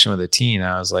that connection with a teen? And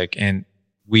I was like, and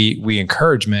we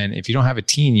encourage men, if you don't have a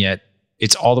teen yet,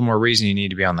 it's all the more reason you need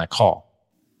to be on that call.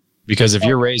 Because if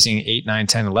you're raising 8, 9,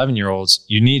 10, 11-year-olds,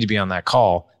 you need to be on that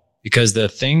call, because the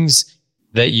things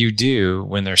that you do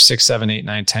when they're 6, 7, 8,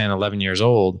 9, 10, 11 years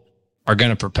old are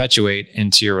going to perpetuate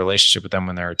into your relationship with them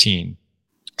when they're a teen.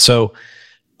 So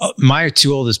my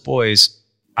 2 oldest boys,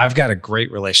 I've got a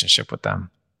great relationship with them.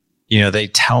 They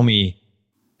tell me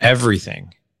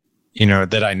everything,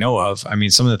 that I know of. I mean,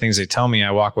 some of the things they tell me,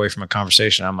 I walk away from a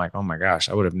conversation, I'm like, oh my gosh,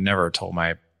 I would have never told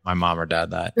my mom or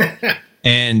dad that.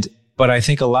 But I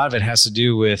think a lot of it has to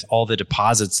do with all the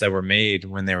deposits that were made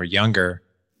when they were younger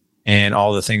and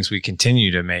all the things we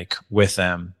continue to make with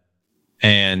them.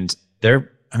 And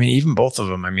even both of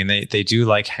them, they do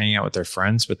like hanging out with their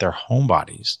friends, but they're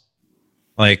homebodies.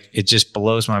 Like, it just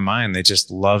blows my mind. They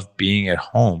just love being at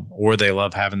home, or they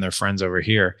love having their friends over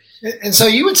here. And so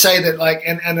you would say that, like,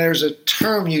 and there's a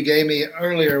term you gave me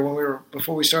earlier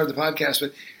before we started the podcast,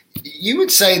 but you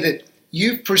would say that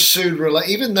you've pursued,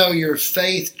 even though your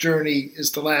faith journey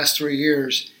is the last 3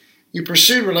 years, you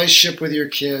pursued relationship with your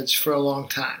kids for a long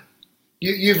time.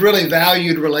 You've really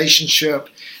valued relationship.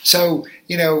 So,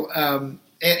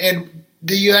 and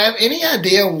do you have any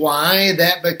idea why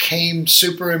that became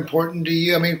super important to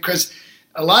you? Because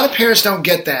a lot of parents don't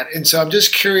get that. And so I'm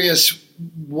just curious,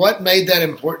 what made that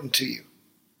important to you?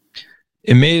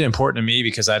 It made it important to me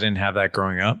because I didn't have that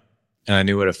growing up, and I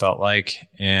knew what it felt like.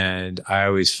 And I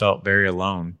always felt very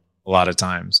alone a lot of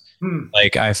times.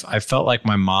 Like I felt like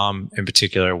my mom in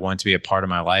particular wanted to be a part of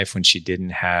my life when she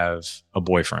didn't have a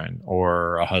boyfriend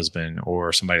or a husband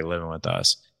or somebody living with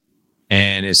us.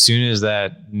 And as soon as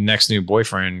that next new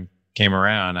boyfriend came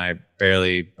around, I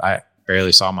barely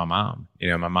saw my mom.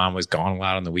 My mom was gone a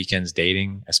lot on the weekends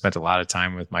dating. I spent a lot of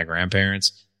time with my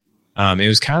grandparents. It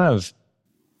was kind of,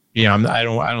 I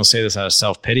don't say this out of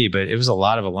self-pity, but it was a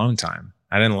lot of alone time.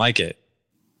 I didn't like it.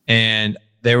 And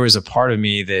there was a part of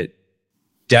me that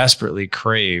desperately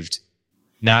craved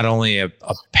not only a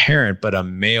parent, but a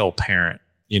male parent,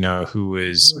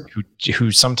 who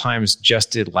sometimes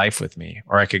just did life with me.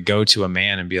 Or I could go to a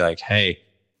man and be like, hey,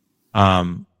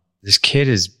 this kid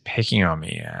is picking on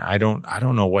me. I don't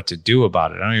know what to do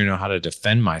about it. I don't even know how to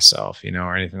defend myself,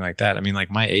 or anything like that. Like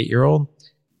my 8-year-old,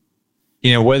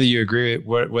 whether you agree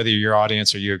with, whether your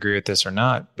audience or you agree with this or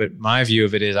not, but my view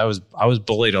of it is I was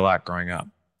bullied a lot growing up.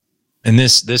 And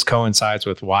this coincides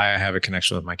with why I have a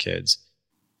connection with my kids,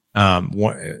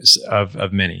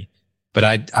 of many.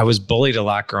 But I was bullied a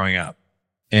lot growing up,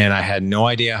 and I had no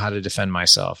idea how to defend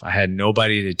myself. I had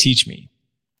nobody to teach me.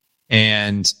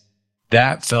 And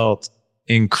that felt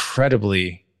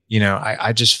incredibly,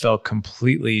 I just felt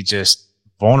completely just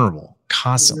vulnerable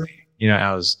constantly.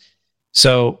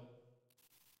 So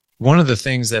one of the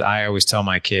things that I always tell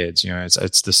my kids,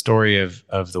 it's the story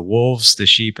of the wolves, the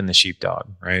sheep, and the sheepdog,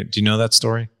 right? Do you know that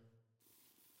story?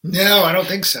 No, I don't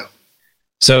think so.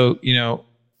 So,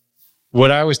 what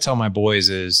I always tell my boys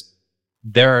is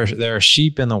there are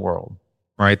sheep in the world,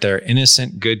 right? There are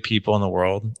innocent, good people in the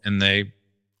world, and they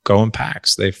go in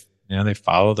packs. They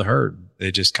follow the herd. They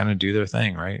just kind of do their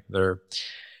thing, right?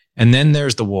 And then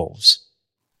there's the wolves.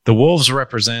 The wolves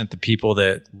represent the people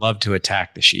that love to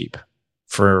attack the sheep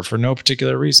for no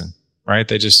particular reason, right?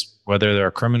 They just, whether they're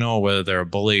a criminal, whether they're a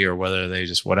bully, or whether they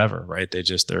just whatever, right?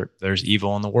 There's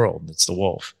evil in the world. It's the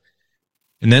wolf.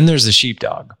 And then there's the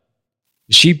sheepdog.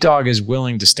 The sheepdog is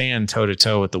willing to stand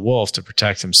toe-to-toe with the wolf to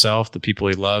protect himself, the people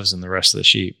he loves, and the rest of the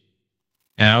sheep.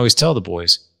 And I always tell the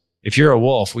boys, if you're a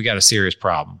wolf, we got a serious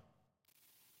problem.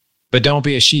 But don't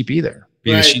be a sheep either.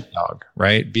 Be the sheepdog,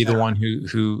 right? Be the one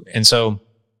who, and so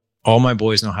all my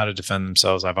boys know how to defend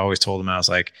themselves. I've always told them, I was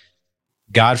like,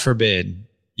 God forbid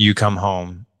you come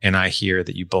home and I hear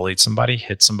that you bullied somebody,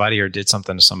 hit somebody, or did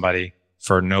something to somebody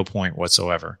for no point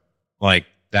whatsoever. Like,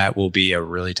 that will be a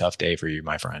really tough day for you,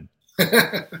 my friend.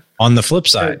 On the flip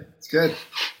side, it's good.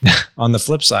 On the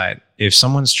flip side, if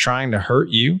someone's trying to hurt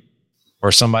you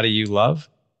or somebody you love,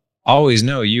 always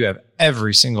know you have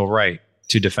every single right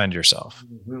to defend yourself.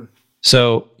 Mm-hmm.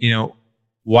 So,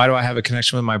 why do I have a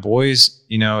connection with my boys?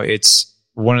 It's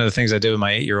one of the things I did with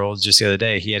my 8-year-old just the other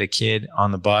day. He had a kid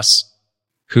on the bus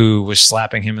who was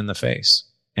slapping him in the face,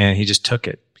 and he just took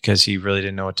it because he really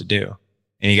didn't know what to do.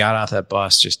 And he got off that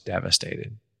bus just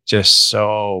devastated, just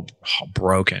so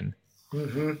broken.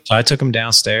 Mm-hmm. So I took him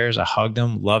downstairs. I hugged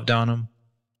him, loved on him.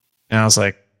 And I was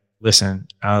like, listen,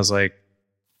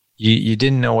 you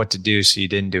didn't know what to do, so you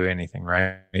didn't do anything,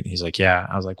 right? And he's like, yeah.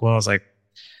 I was like,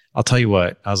 I'll tell you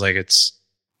what. I was like, it's,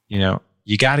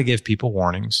 you got to give people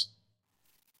warnings.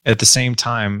 At the same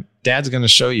time, Dad's going to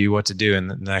show you what to do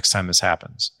the next time this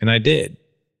happens. And I did.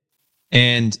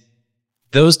 And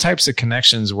those types of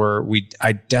connections where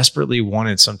I desperately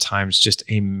wanted sometimes just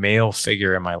a male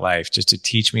figure in my life just to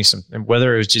teach me something,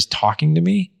 whether it was just talking to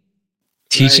me,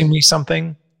 teaching me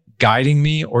something, guiding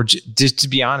me, or just to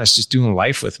be honest, just doing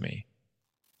life with me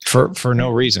for no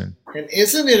reason. And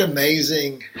isn't it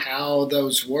amazing how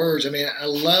those words, I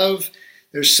love,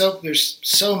 there's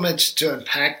so much to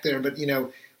unpack there, but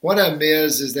one of them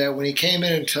is that when he came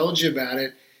in and told you about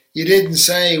it, you didn't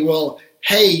say, well,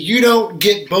 hey, you don't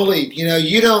get bullied.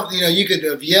 You could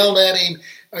have yelled at him,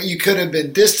 or you could have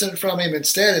been distant from him.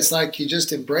 Instead, it's like you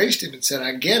just embraced him and said,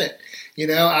 I get it.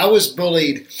 I was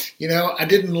bullied. I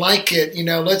didn't like it.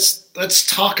 Let's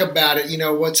talk about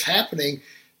it. What's happening.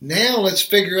 Now let's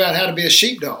figure out how to be a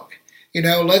sheepdog.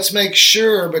 Let's make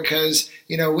sure, because,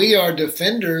 we are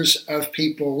defenders of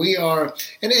people. We are,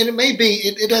 and it may be,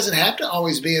 it doesn't have to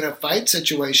always be in a fight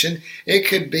situation. It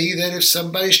could be that if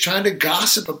somebody's trying to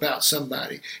gossip about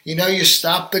somebody, you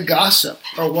stop the gossip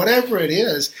or whatever it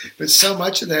is. But so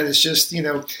much of that is just,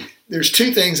 there's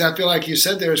two things I feel like you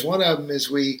said there. One of them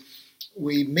is we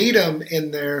meet them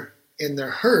in their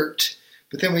hurt,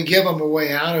 but then we give them a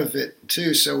way out of it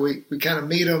too. So we kind of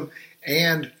meet them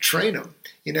and train them.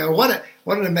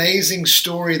 What an amazing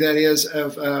story that is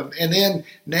of, and then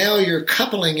now you're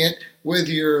coupling it with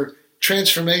your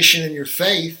transformation in your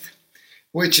faith,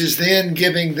 which is then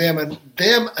giving them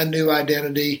a new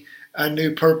identity, a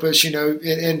new purpose,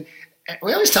 and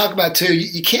we always talk about too,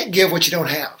 you can't give what you don't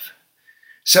have.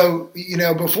 So,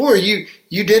 before you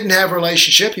didn't have a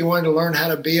relationship, you wanted to learn how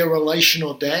to be a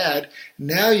relational dad.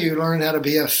 Now you learn how to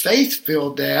be a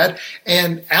faith-filled dad.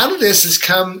 And out of this has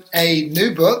come a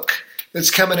new book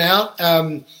that's coming out.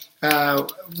 I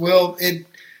don't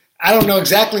know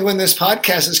exactly when this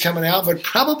podcast is coming out, but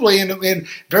probably in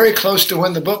very close to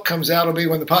when the book comes out will be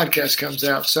when the podcast comes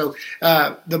out. So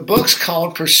the book's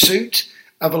called Pursuit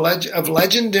of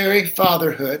Legendary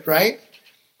Fatherhood, right?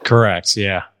 Correct,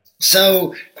 yeah.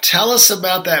 So tell us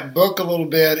about that book a little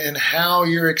bit and how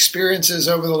your experiences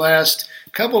over the last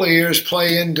couple of years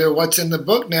play into what's in the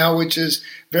book now, which is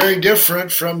very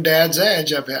different from Dad's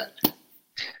Edge, I bet.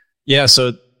 Yeah.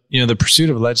 So, the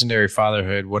Pursuit of Legendary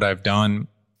Fatherhood, what I've done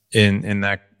in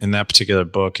that particular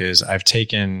book is I've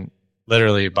taken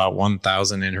literally about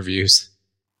 1,000 interviews,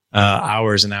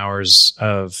 hours and hours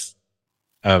of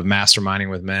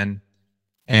masterminding with men,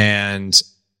 and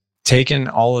taken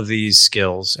all of these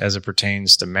skills as it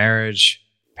pertains to marriage,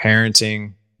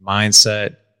 parenting,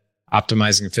 mindset,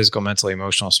 optimizing physical, mental,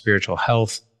 emotional, spiritual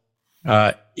health,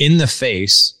 in the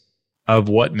face of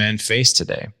what men face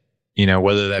today,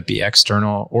 whether that be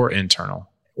external or internal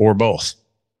or both.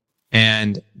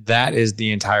 And that is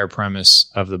the entire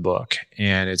premise of the book.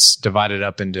 And it's divided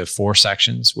up into 4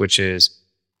 sections, which is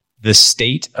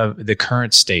the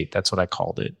current state. That's what I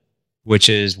called it, which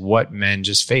is what men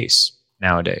just face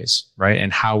nowadays, right?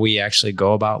 And how we actually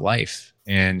go about life.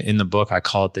 And in the book, I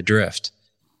call it the drift.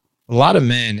 A lot of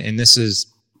men, and this is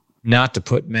not to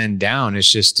put men down,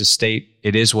 it's just to state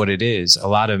it is what it is. A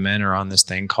lot of men are on this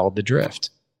thing called the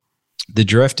drift. The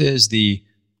drift is the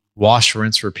wash,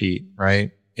 rinse, repeat,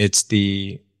 right? It's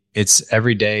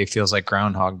every day feels like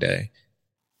Groundhog Day.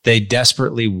 They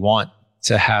desperately want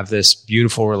to have this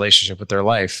beautiful relationship with their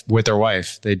wife.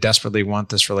 They desperately want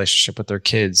this relationship with their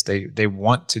kids. They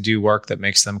want to do work that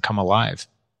makes them come alive.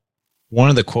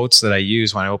 One of the quotes that I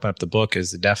use when I open up the book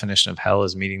is the definition of hell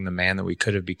is meeting the man that we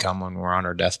could have become when we're on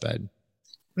our deathbed.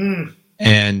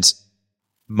 And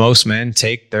most men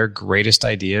take their greatest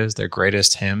ideas, their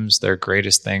greatest hymns, their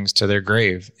greatest things to their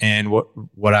grave. And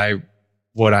what I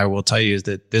will tell you is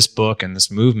that this book and this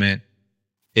movement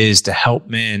is to help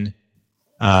men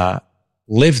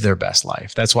live their best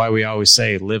life. That's why we always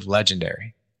say live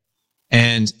legendary.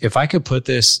 And if I could put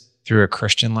this through a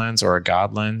Christian lens or a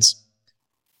God lens,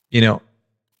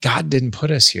 God didn't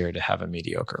put us here to have a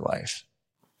mediocre life.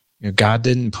 God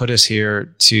didn't put us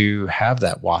here to have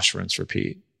that wash, rinse,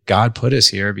 repeat. God put us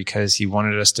here because he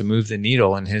wanted us to move the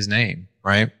needle in his name,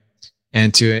 right?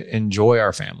 and to enjoy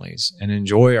our families and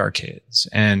enjoy our kids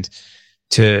and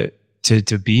to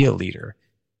be a leader.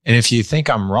 And if you think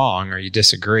I'm wrong or you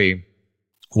disagree,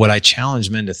 what I challenge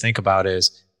men to think about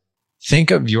is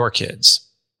think of your kids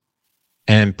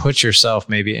and put yourself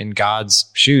maybe in God's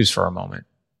shoes for a moment.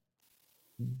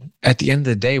 At the end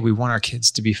of the day, we want our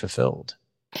kids to be fulfilled.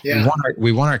 Yeah.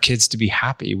 We want our kids to be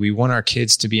happy. We want our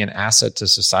kids to be an asset to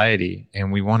society,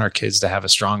 and we want our kids to have a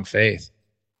strong faith.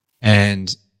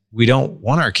 And we don't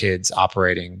want our kids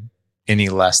operating any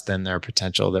less than their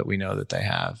potential that we know that they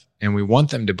have. And we want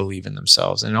them to believe in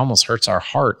themselves. And it almost hurts our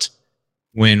heart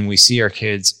when we see our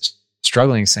kids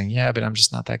struggling, saying, yeah, but I'm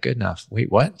just not that good enough.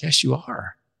 Wait, what? Yes, you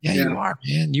are. Yeah, you are,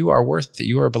 man. You are worth it.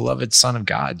 You are a beloved son of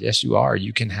God. Yes, you are.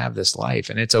 You can have this life,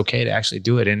 and it's okay to actually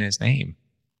do it in his name.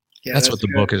 Yeah, that's what the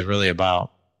book is really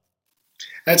about.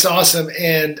 That's awesome.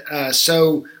 And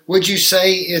so would you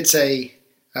say it's a,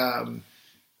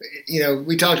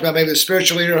 we talked about maybe the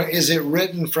spiritual leader. Is it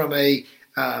written from a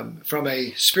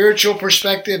spiritual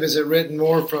perspective? Is it written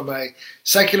more from a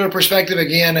secular perspective?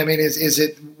 Again, I mean, is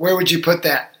it, where would you put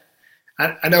that?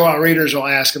 I know our readers will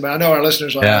ask about, I know our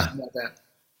listeners will ask about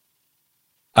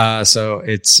that. So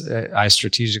it's, I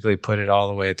strategically put it all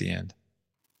the way at the end.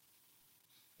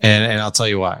 And I'll tell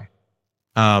you why.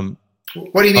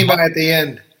 What do you mean by at the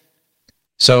end?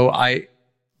 So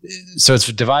it's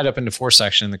divided up into 4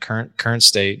 sections: the current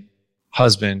state,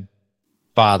 husband,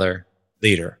 father,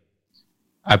 leader.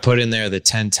 I put in there the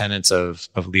 10 tenets of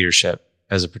leadership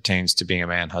as it pertains to being a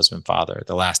man, husband, father.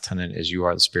 The last tenet is you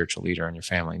are the spiritual leader in your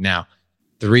family. Now,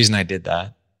 the reason I did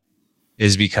that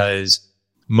is because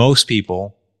most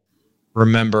people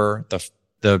remember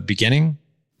the beginning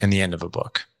and the end of a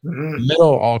book. Mm-hmm. The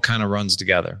middle all kind of runs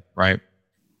together, right?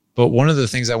 But one of the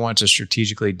things I want to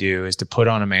strategically do is to put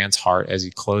on a man's heart as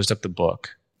he closed up the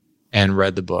book and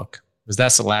read the book, because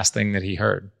that's the last thing that he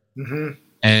heard. Mm-hmm.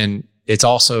 And it's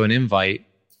also an invite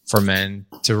for men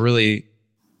to really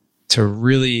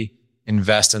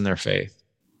invest in their faith.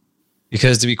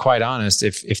 Because to be quite honest,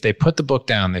 if they put the book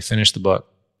down, they finish the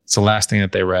book, it's the last thing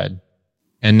that they read.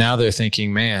 And now they're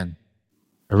thinking, man,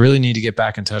 I really need to get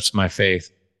back in touch with my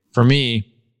faith. For me,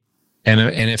 and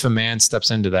if a man steps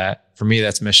into that, for me,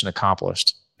 that's mission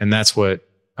accomplished. And that's what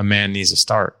a man needs to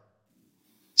start.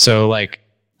 So like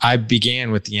I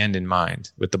began with the end in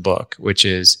mind with the book, which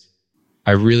is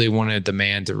I really wanted the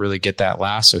man to really get that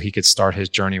last so he could start his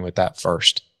journey with that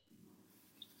first.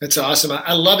 That's awesome.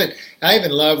 I love it. I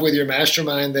even love with your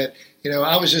mastermind that,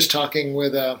 I was just talking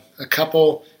with a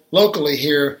couple locally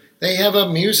here. They have a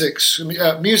music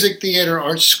theater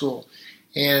arts school,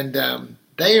 and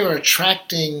they are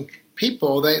attracting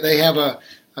people. They have a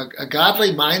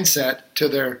godly mindset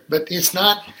to but it's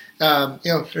not,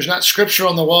 there's not scripture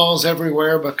on the walls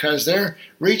everywhere, because they're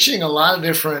reaching a lot of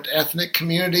different ethnic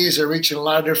communities. They're reaching a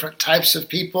lot of different types of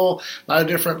people, a lot of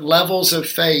different levels of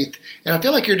faith. And I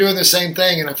feel like you're doing the same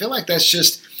thing. And I feel like that's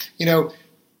just,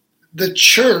 the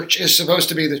church is supposed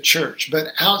to be the church, but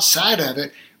outside of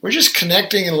it, we're just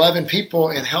connecting and loving people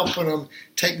and helping them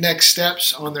take next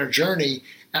steps on their journey.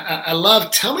 I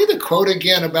love, tell me the quote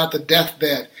again about the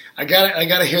deathbed. I got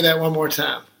to hear that one more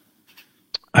time.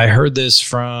 I heard this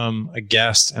from a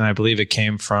guest, and I believe it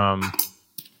came from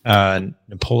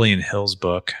Napoleon Hill's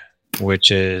book,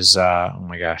 which is, oh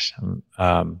my gosh.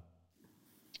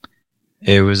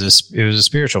 It was a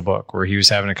spiritual book where he was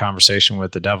having a conversation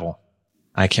with the devil.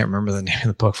 I can't remember the name of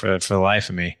the book for the life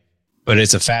of me, but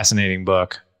it's a fascinating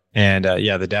book. And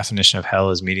the definition of hell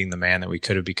is meeting the man that we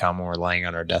could have become when we're laying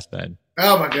on our deathbed.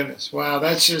 Oh my goodness. Wow.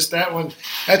 That's just that one.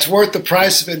 That's worth the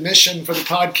price of admission for the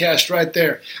podcast right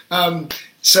there.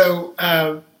 So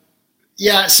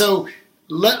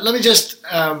let me just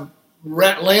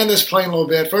land this plane a little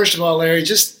bit. First of all, Larry,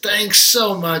 just thanks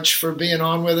so much for being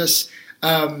on with us.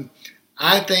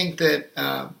 I think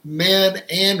that men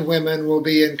and women will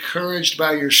be encouraged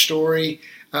by your story.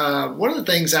 One of the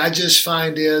things I just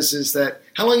find is that,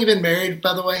 how long have you been married,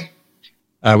 by the way?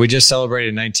 We just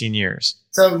celebrated 19 years.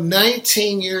 So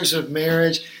 19 years of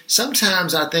marriage.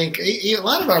 Sometimes I think a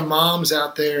lot of our moms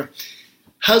out there,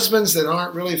 husbands that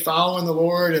aren't really following the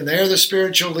Lord, and they're the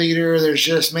spiritual leader. There's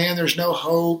just, there's no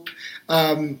hope.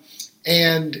 And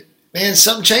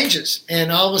something changes.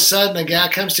 And all of a sudden a guy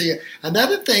comes to you.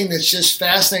 Another thing that's just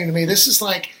fascinating to me, this is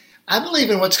like, I believe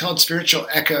in what's called spiritual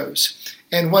echoes.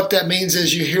 And what that means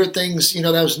is you hear things,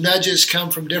 those nudges come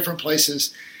from different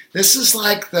places. This is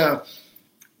like the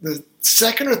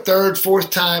second or third, fourth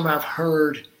time I've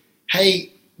heard,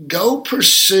 hey, go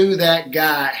pursue that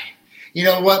guy.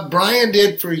 What Brian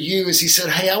did for you is he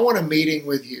said, hey, I want a meeting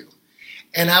with you.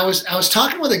 And I was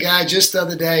talking with a guy just the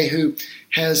other day who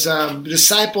has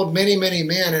discipled many, many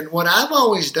men. And what I've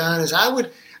always done is I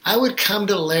would come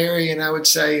to Larry and I would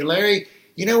say, Larry,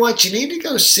 you know what? You need to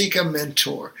go seek a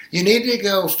mentor. You need to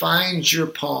go find your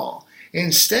Paul.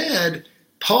 Instead,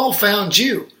 Paul found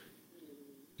you.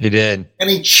 He did. And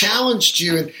he challenged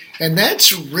you. And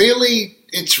that's really,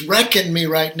 it's wrecking me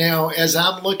right now as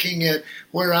I'm looking at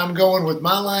where I'm going with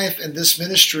my life and this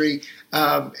ministry.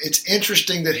 It's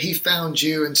interesting that he found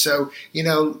you. And so,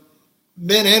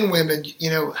 men and women,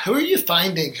 who are you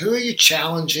finding? Who are you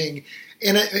challenging?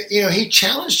 And, he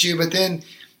challenged you, but then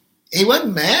he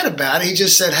wasn't mad about it. He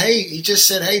just said,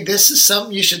 hey, this is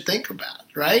something you should think about,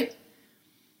 right?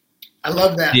 I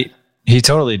love that. He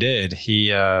totally did.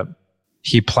 He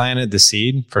planted the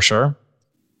seed for sure.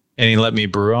 And he let me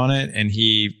brew on it. And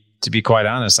to be quite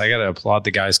honest, I got to applaud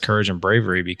the guy's courage and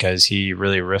bravery because he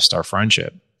really risked our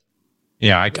friendship.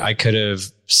 Yeah, I could have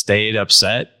stayed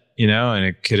upset, and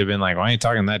it could have been like, why ain't you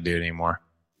talking to that dude anymore?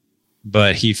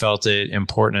 But he felt it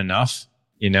important enough,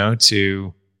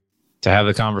 to have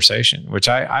the conversation, which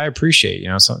I appreciate.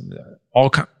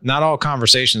 Not all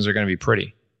conversations are going to be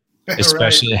pretty,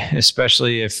 especially right.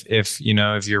 Especially if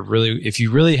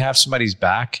you really have somebody's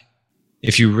back,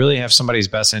 if you really have somebody's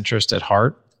best interest at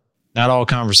heart. Not all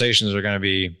conversations are going to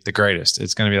be the greatest.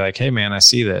 It's going to be like, hey man, I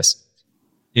see this.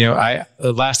 The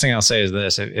last thing I'll say is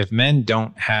this: if men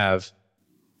don't have,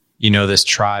 this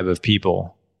tribe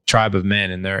of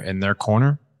men in their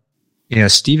corner,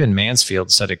 Stephen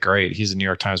Mansfield said it great. He's a New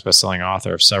York Times bestselling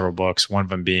author of several books. One of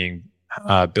them being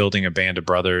Building a Band of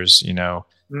Brothers.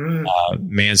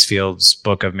 Mansfield's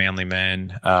book of Manly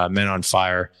Men, Men on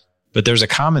Fire. But there's a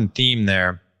common theme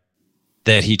there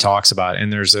that he talks about,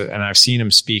 and and I've seen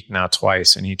him speak now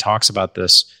twice, and he talks about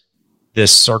this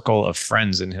circle of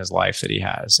friends in his life that he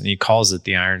has, and he calls it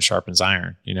the iron sharpens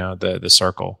iron. The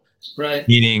circle, right?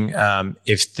 Meaning,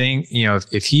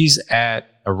 if he's at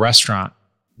a restaurant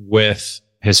with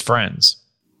his friends,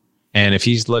 and if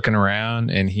he's looking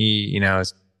around and he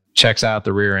checks out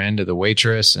the rear end of the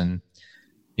waitress and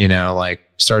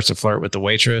starts to flirt with the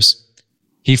waitress,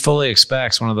 he fully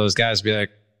expects one of those guys to be like,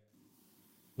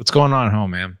 what's going on at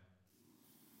home, man?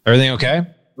 Everything okay?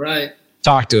 Right.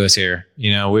 Talk to us here.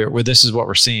 We're this is what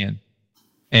we're seeing.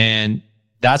 And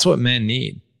that's what men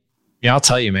need. I'll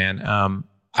tell you, man,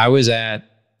 I was at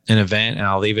an event, and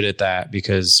I'll leave it at that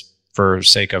because for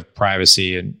sake of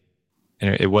privacy, and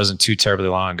it wasn't too terribly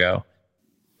long ago,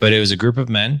 but it was a group of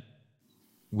men.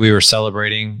 We were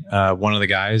celebrating one of the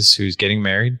guys who's getting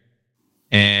married,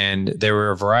 and there were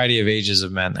a variety of ages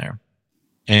of men there.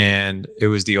 And it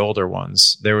was the older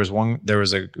ones.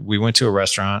 We went to a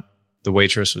restaurant. The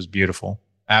waitress was beautiful,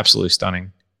 absolutely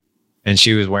stunning. And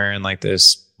she was wearing like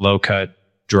this low cut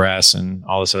dress and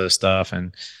all this other stuff.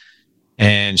 And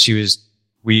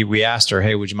we asked her,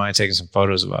 hey, would you mind taking some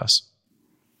photos of us?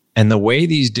 And the way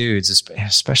these dudes,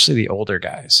 especially the older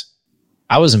guys,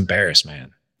 I was embarrassed,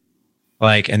 man.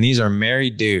 And these are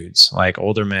married dudes, like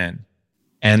older men.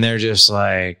 And they're just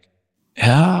like,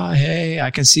 oh, hey,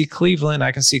 I can see Cleveland,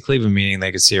 meaning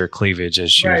they could see her cleavage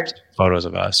as she was taking photos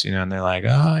of us, and they're like,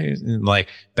 oh,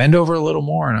 bend over a little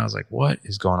more. And I was like, what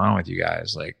is going on with you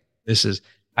guys? I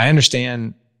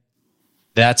understand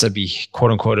that's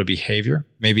quote unquote a behavior,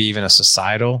 maybe even a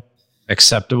societal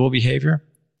acceptable behavior,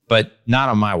 but not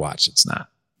on my watch. It's not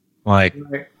I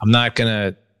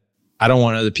don't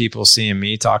want other people seeing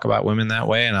me talk about women that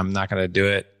way. And I'm not going to do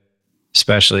it,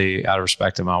 especially out of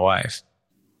respect to my wife.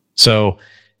 So,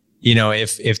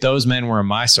 if those men were in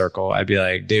my circle, I'd be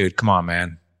like, dude, come on,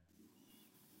 man.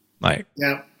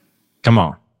 Come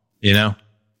on,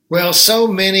 Well, so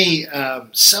many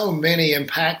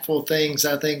impactful things,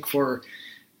 I think, for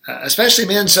especially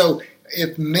men. So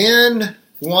if men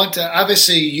want to,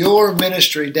 obviously your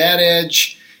ministry, Dad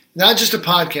Edge, not just a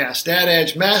podcast, Dad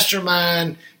Edge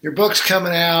Mastermind, your book's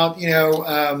coming out,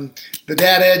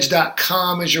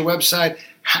 thedadedge.com is your website.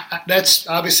 That's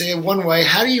obviously one way.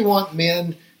 How do you want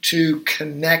men to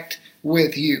connect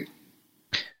with you?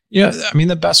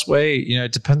 The best way,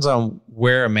 it depends on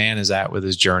where a man is at with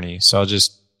his journey. So I'll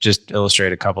just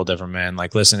illustrate a couple different men.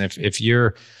 Listen, if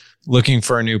you're looking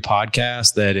for a new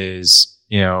podcast that is,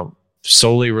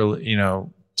 solely,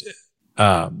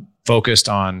 focused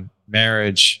on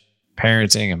marriage,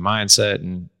 parenting, and mindset,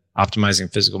 and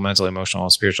optimizing physical, mental, emotional,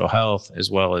 and spiritual health, as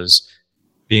well as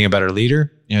being a better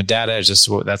leader, Dad Edge,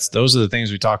 those are the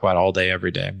things we talk about all day,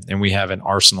 every day. And we have an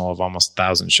arsenal of almost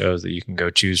 1,000 shows that you can go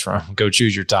choose from. Go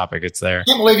choose your topic. It's there. I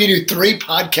can't believe you do 3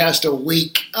 podcasts a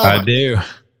week. Oh, I do.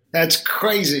 That's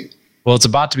crazy. Well, it's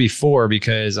about to be 4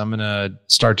 because I'm going to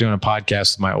start doing a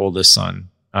podcast with my oldest son.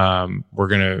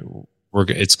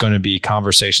 it's going to be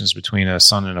conversations between a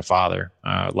son and a father,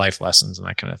 life lessons and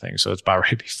that kind of thing. So it's about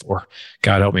right before.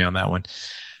 God help me on that one.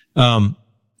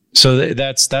 So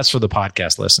that's for the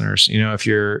podcast listeners. If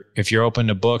you're open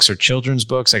to books or children's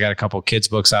books, I got a couple of kids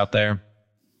books out there.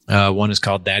 One is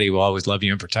called Daddy Will Always Love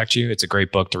You and Protect You. It's a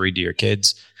great book to read to your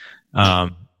kids.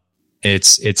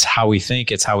 It's how we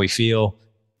think, it's how we feel.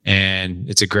 And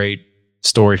it's a great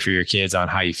story for your kids on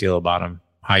how you feel about them,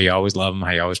 how you always love them,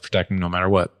 how you always protect them no matter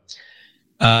what.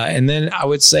 And then I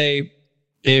would say,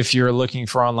 if you're looking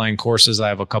for online courses, I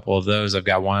have a couple of those. I've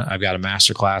got a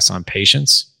masterclass on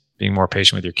patience, being more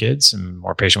patient with your kids and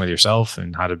more patient with yourself,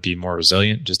 and how to be more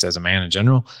resilient just as a man in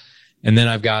general. And then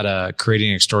I've got a Creating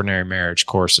an Extraordinary Marriage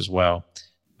course as well.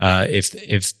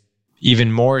 If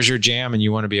even more is your jam and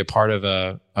you want to be a part of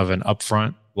an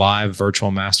upfront live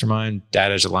virtual mastermind,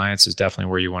 Dad Edge Alliance is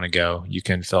definitely where you want to go. You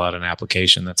can fill out an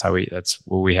application. That's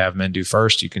what we have men do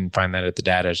first. You can find that at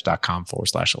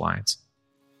thedadedge.com/alliance.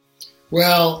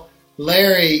 Well,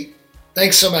 Larry,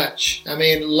 thanks so much. I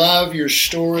mean, love your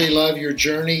story, love your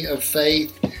journey of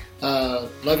faith,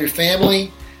 love your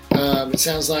family. It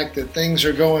sounds like that things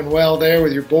are going well there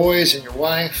with your boys and your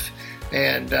wife.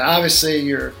 And obviously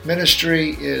your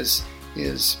ministry is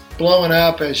blowing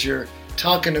up as you're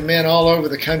talking to men all over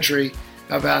the country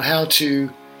about how to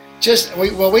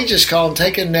we just call them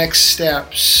taking next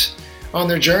steps on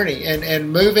their journey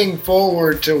and moving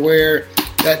forward to where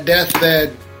that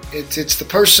deathbed, it's the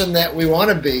person that we want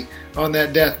to be on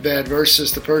that deathbed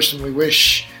versus the person we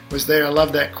wish was there. I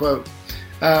love that quote.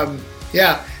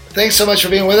 Thanks so much for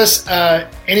being with us.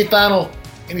 Any final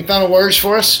words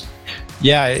for us?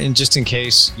 Yeah, and just in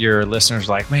case your listeners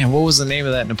are like, man, what was the name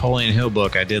of that Napoleon Hill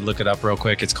book? I did look it up real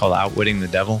quick. It's called Outwitting the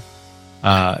Devil.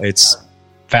 It's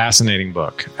fascinating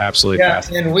book. Absolutely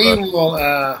fascinating.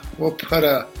 And we'll put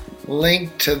a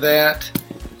link to that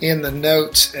in the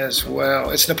notes as well.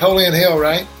 It's Napoleon Hill,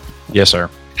 right? Yes, sir.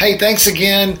 Hey, thanks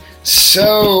again.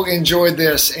 So enjoyed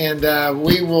this, and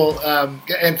we will.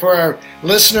 And for our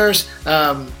listeners,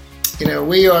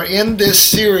 we are in this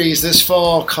series this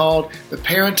fall called The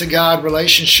Parent to God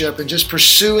Relationship, and just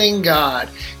pursuing God.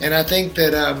 And I think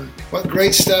that what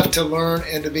great stuff to learn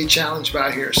and to be challenged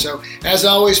by here. So as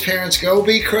always, parents, go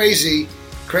be crazy.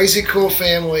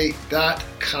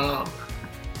 crazycoolfamily.com.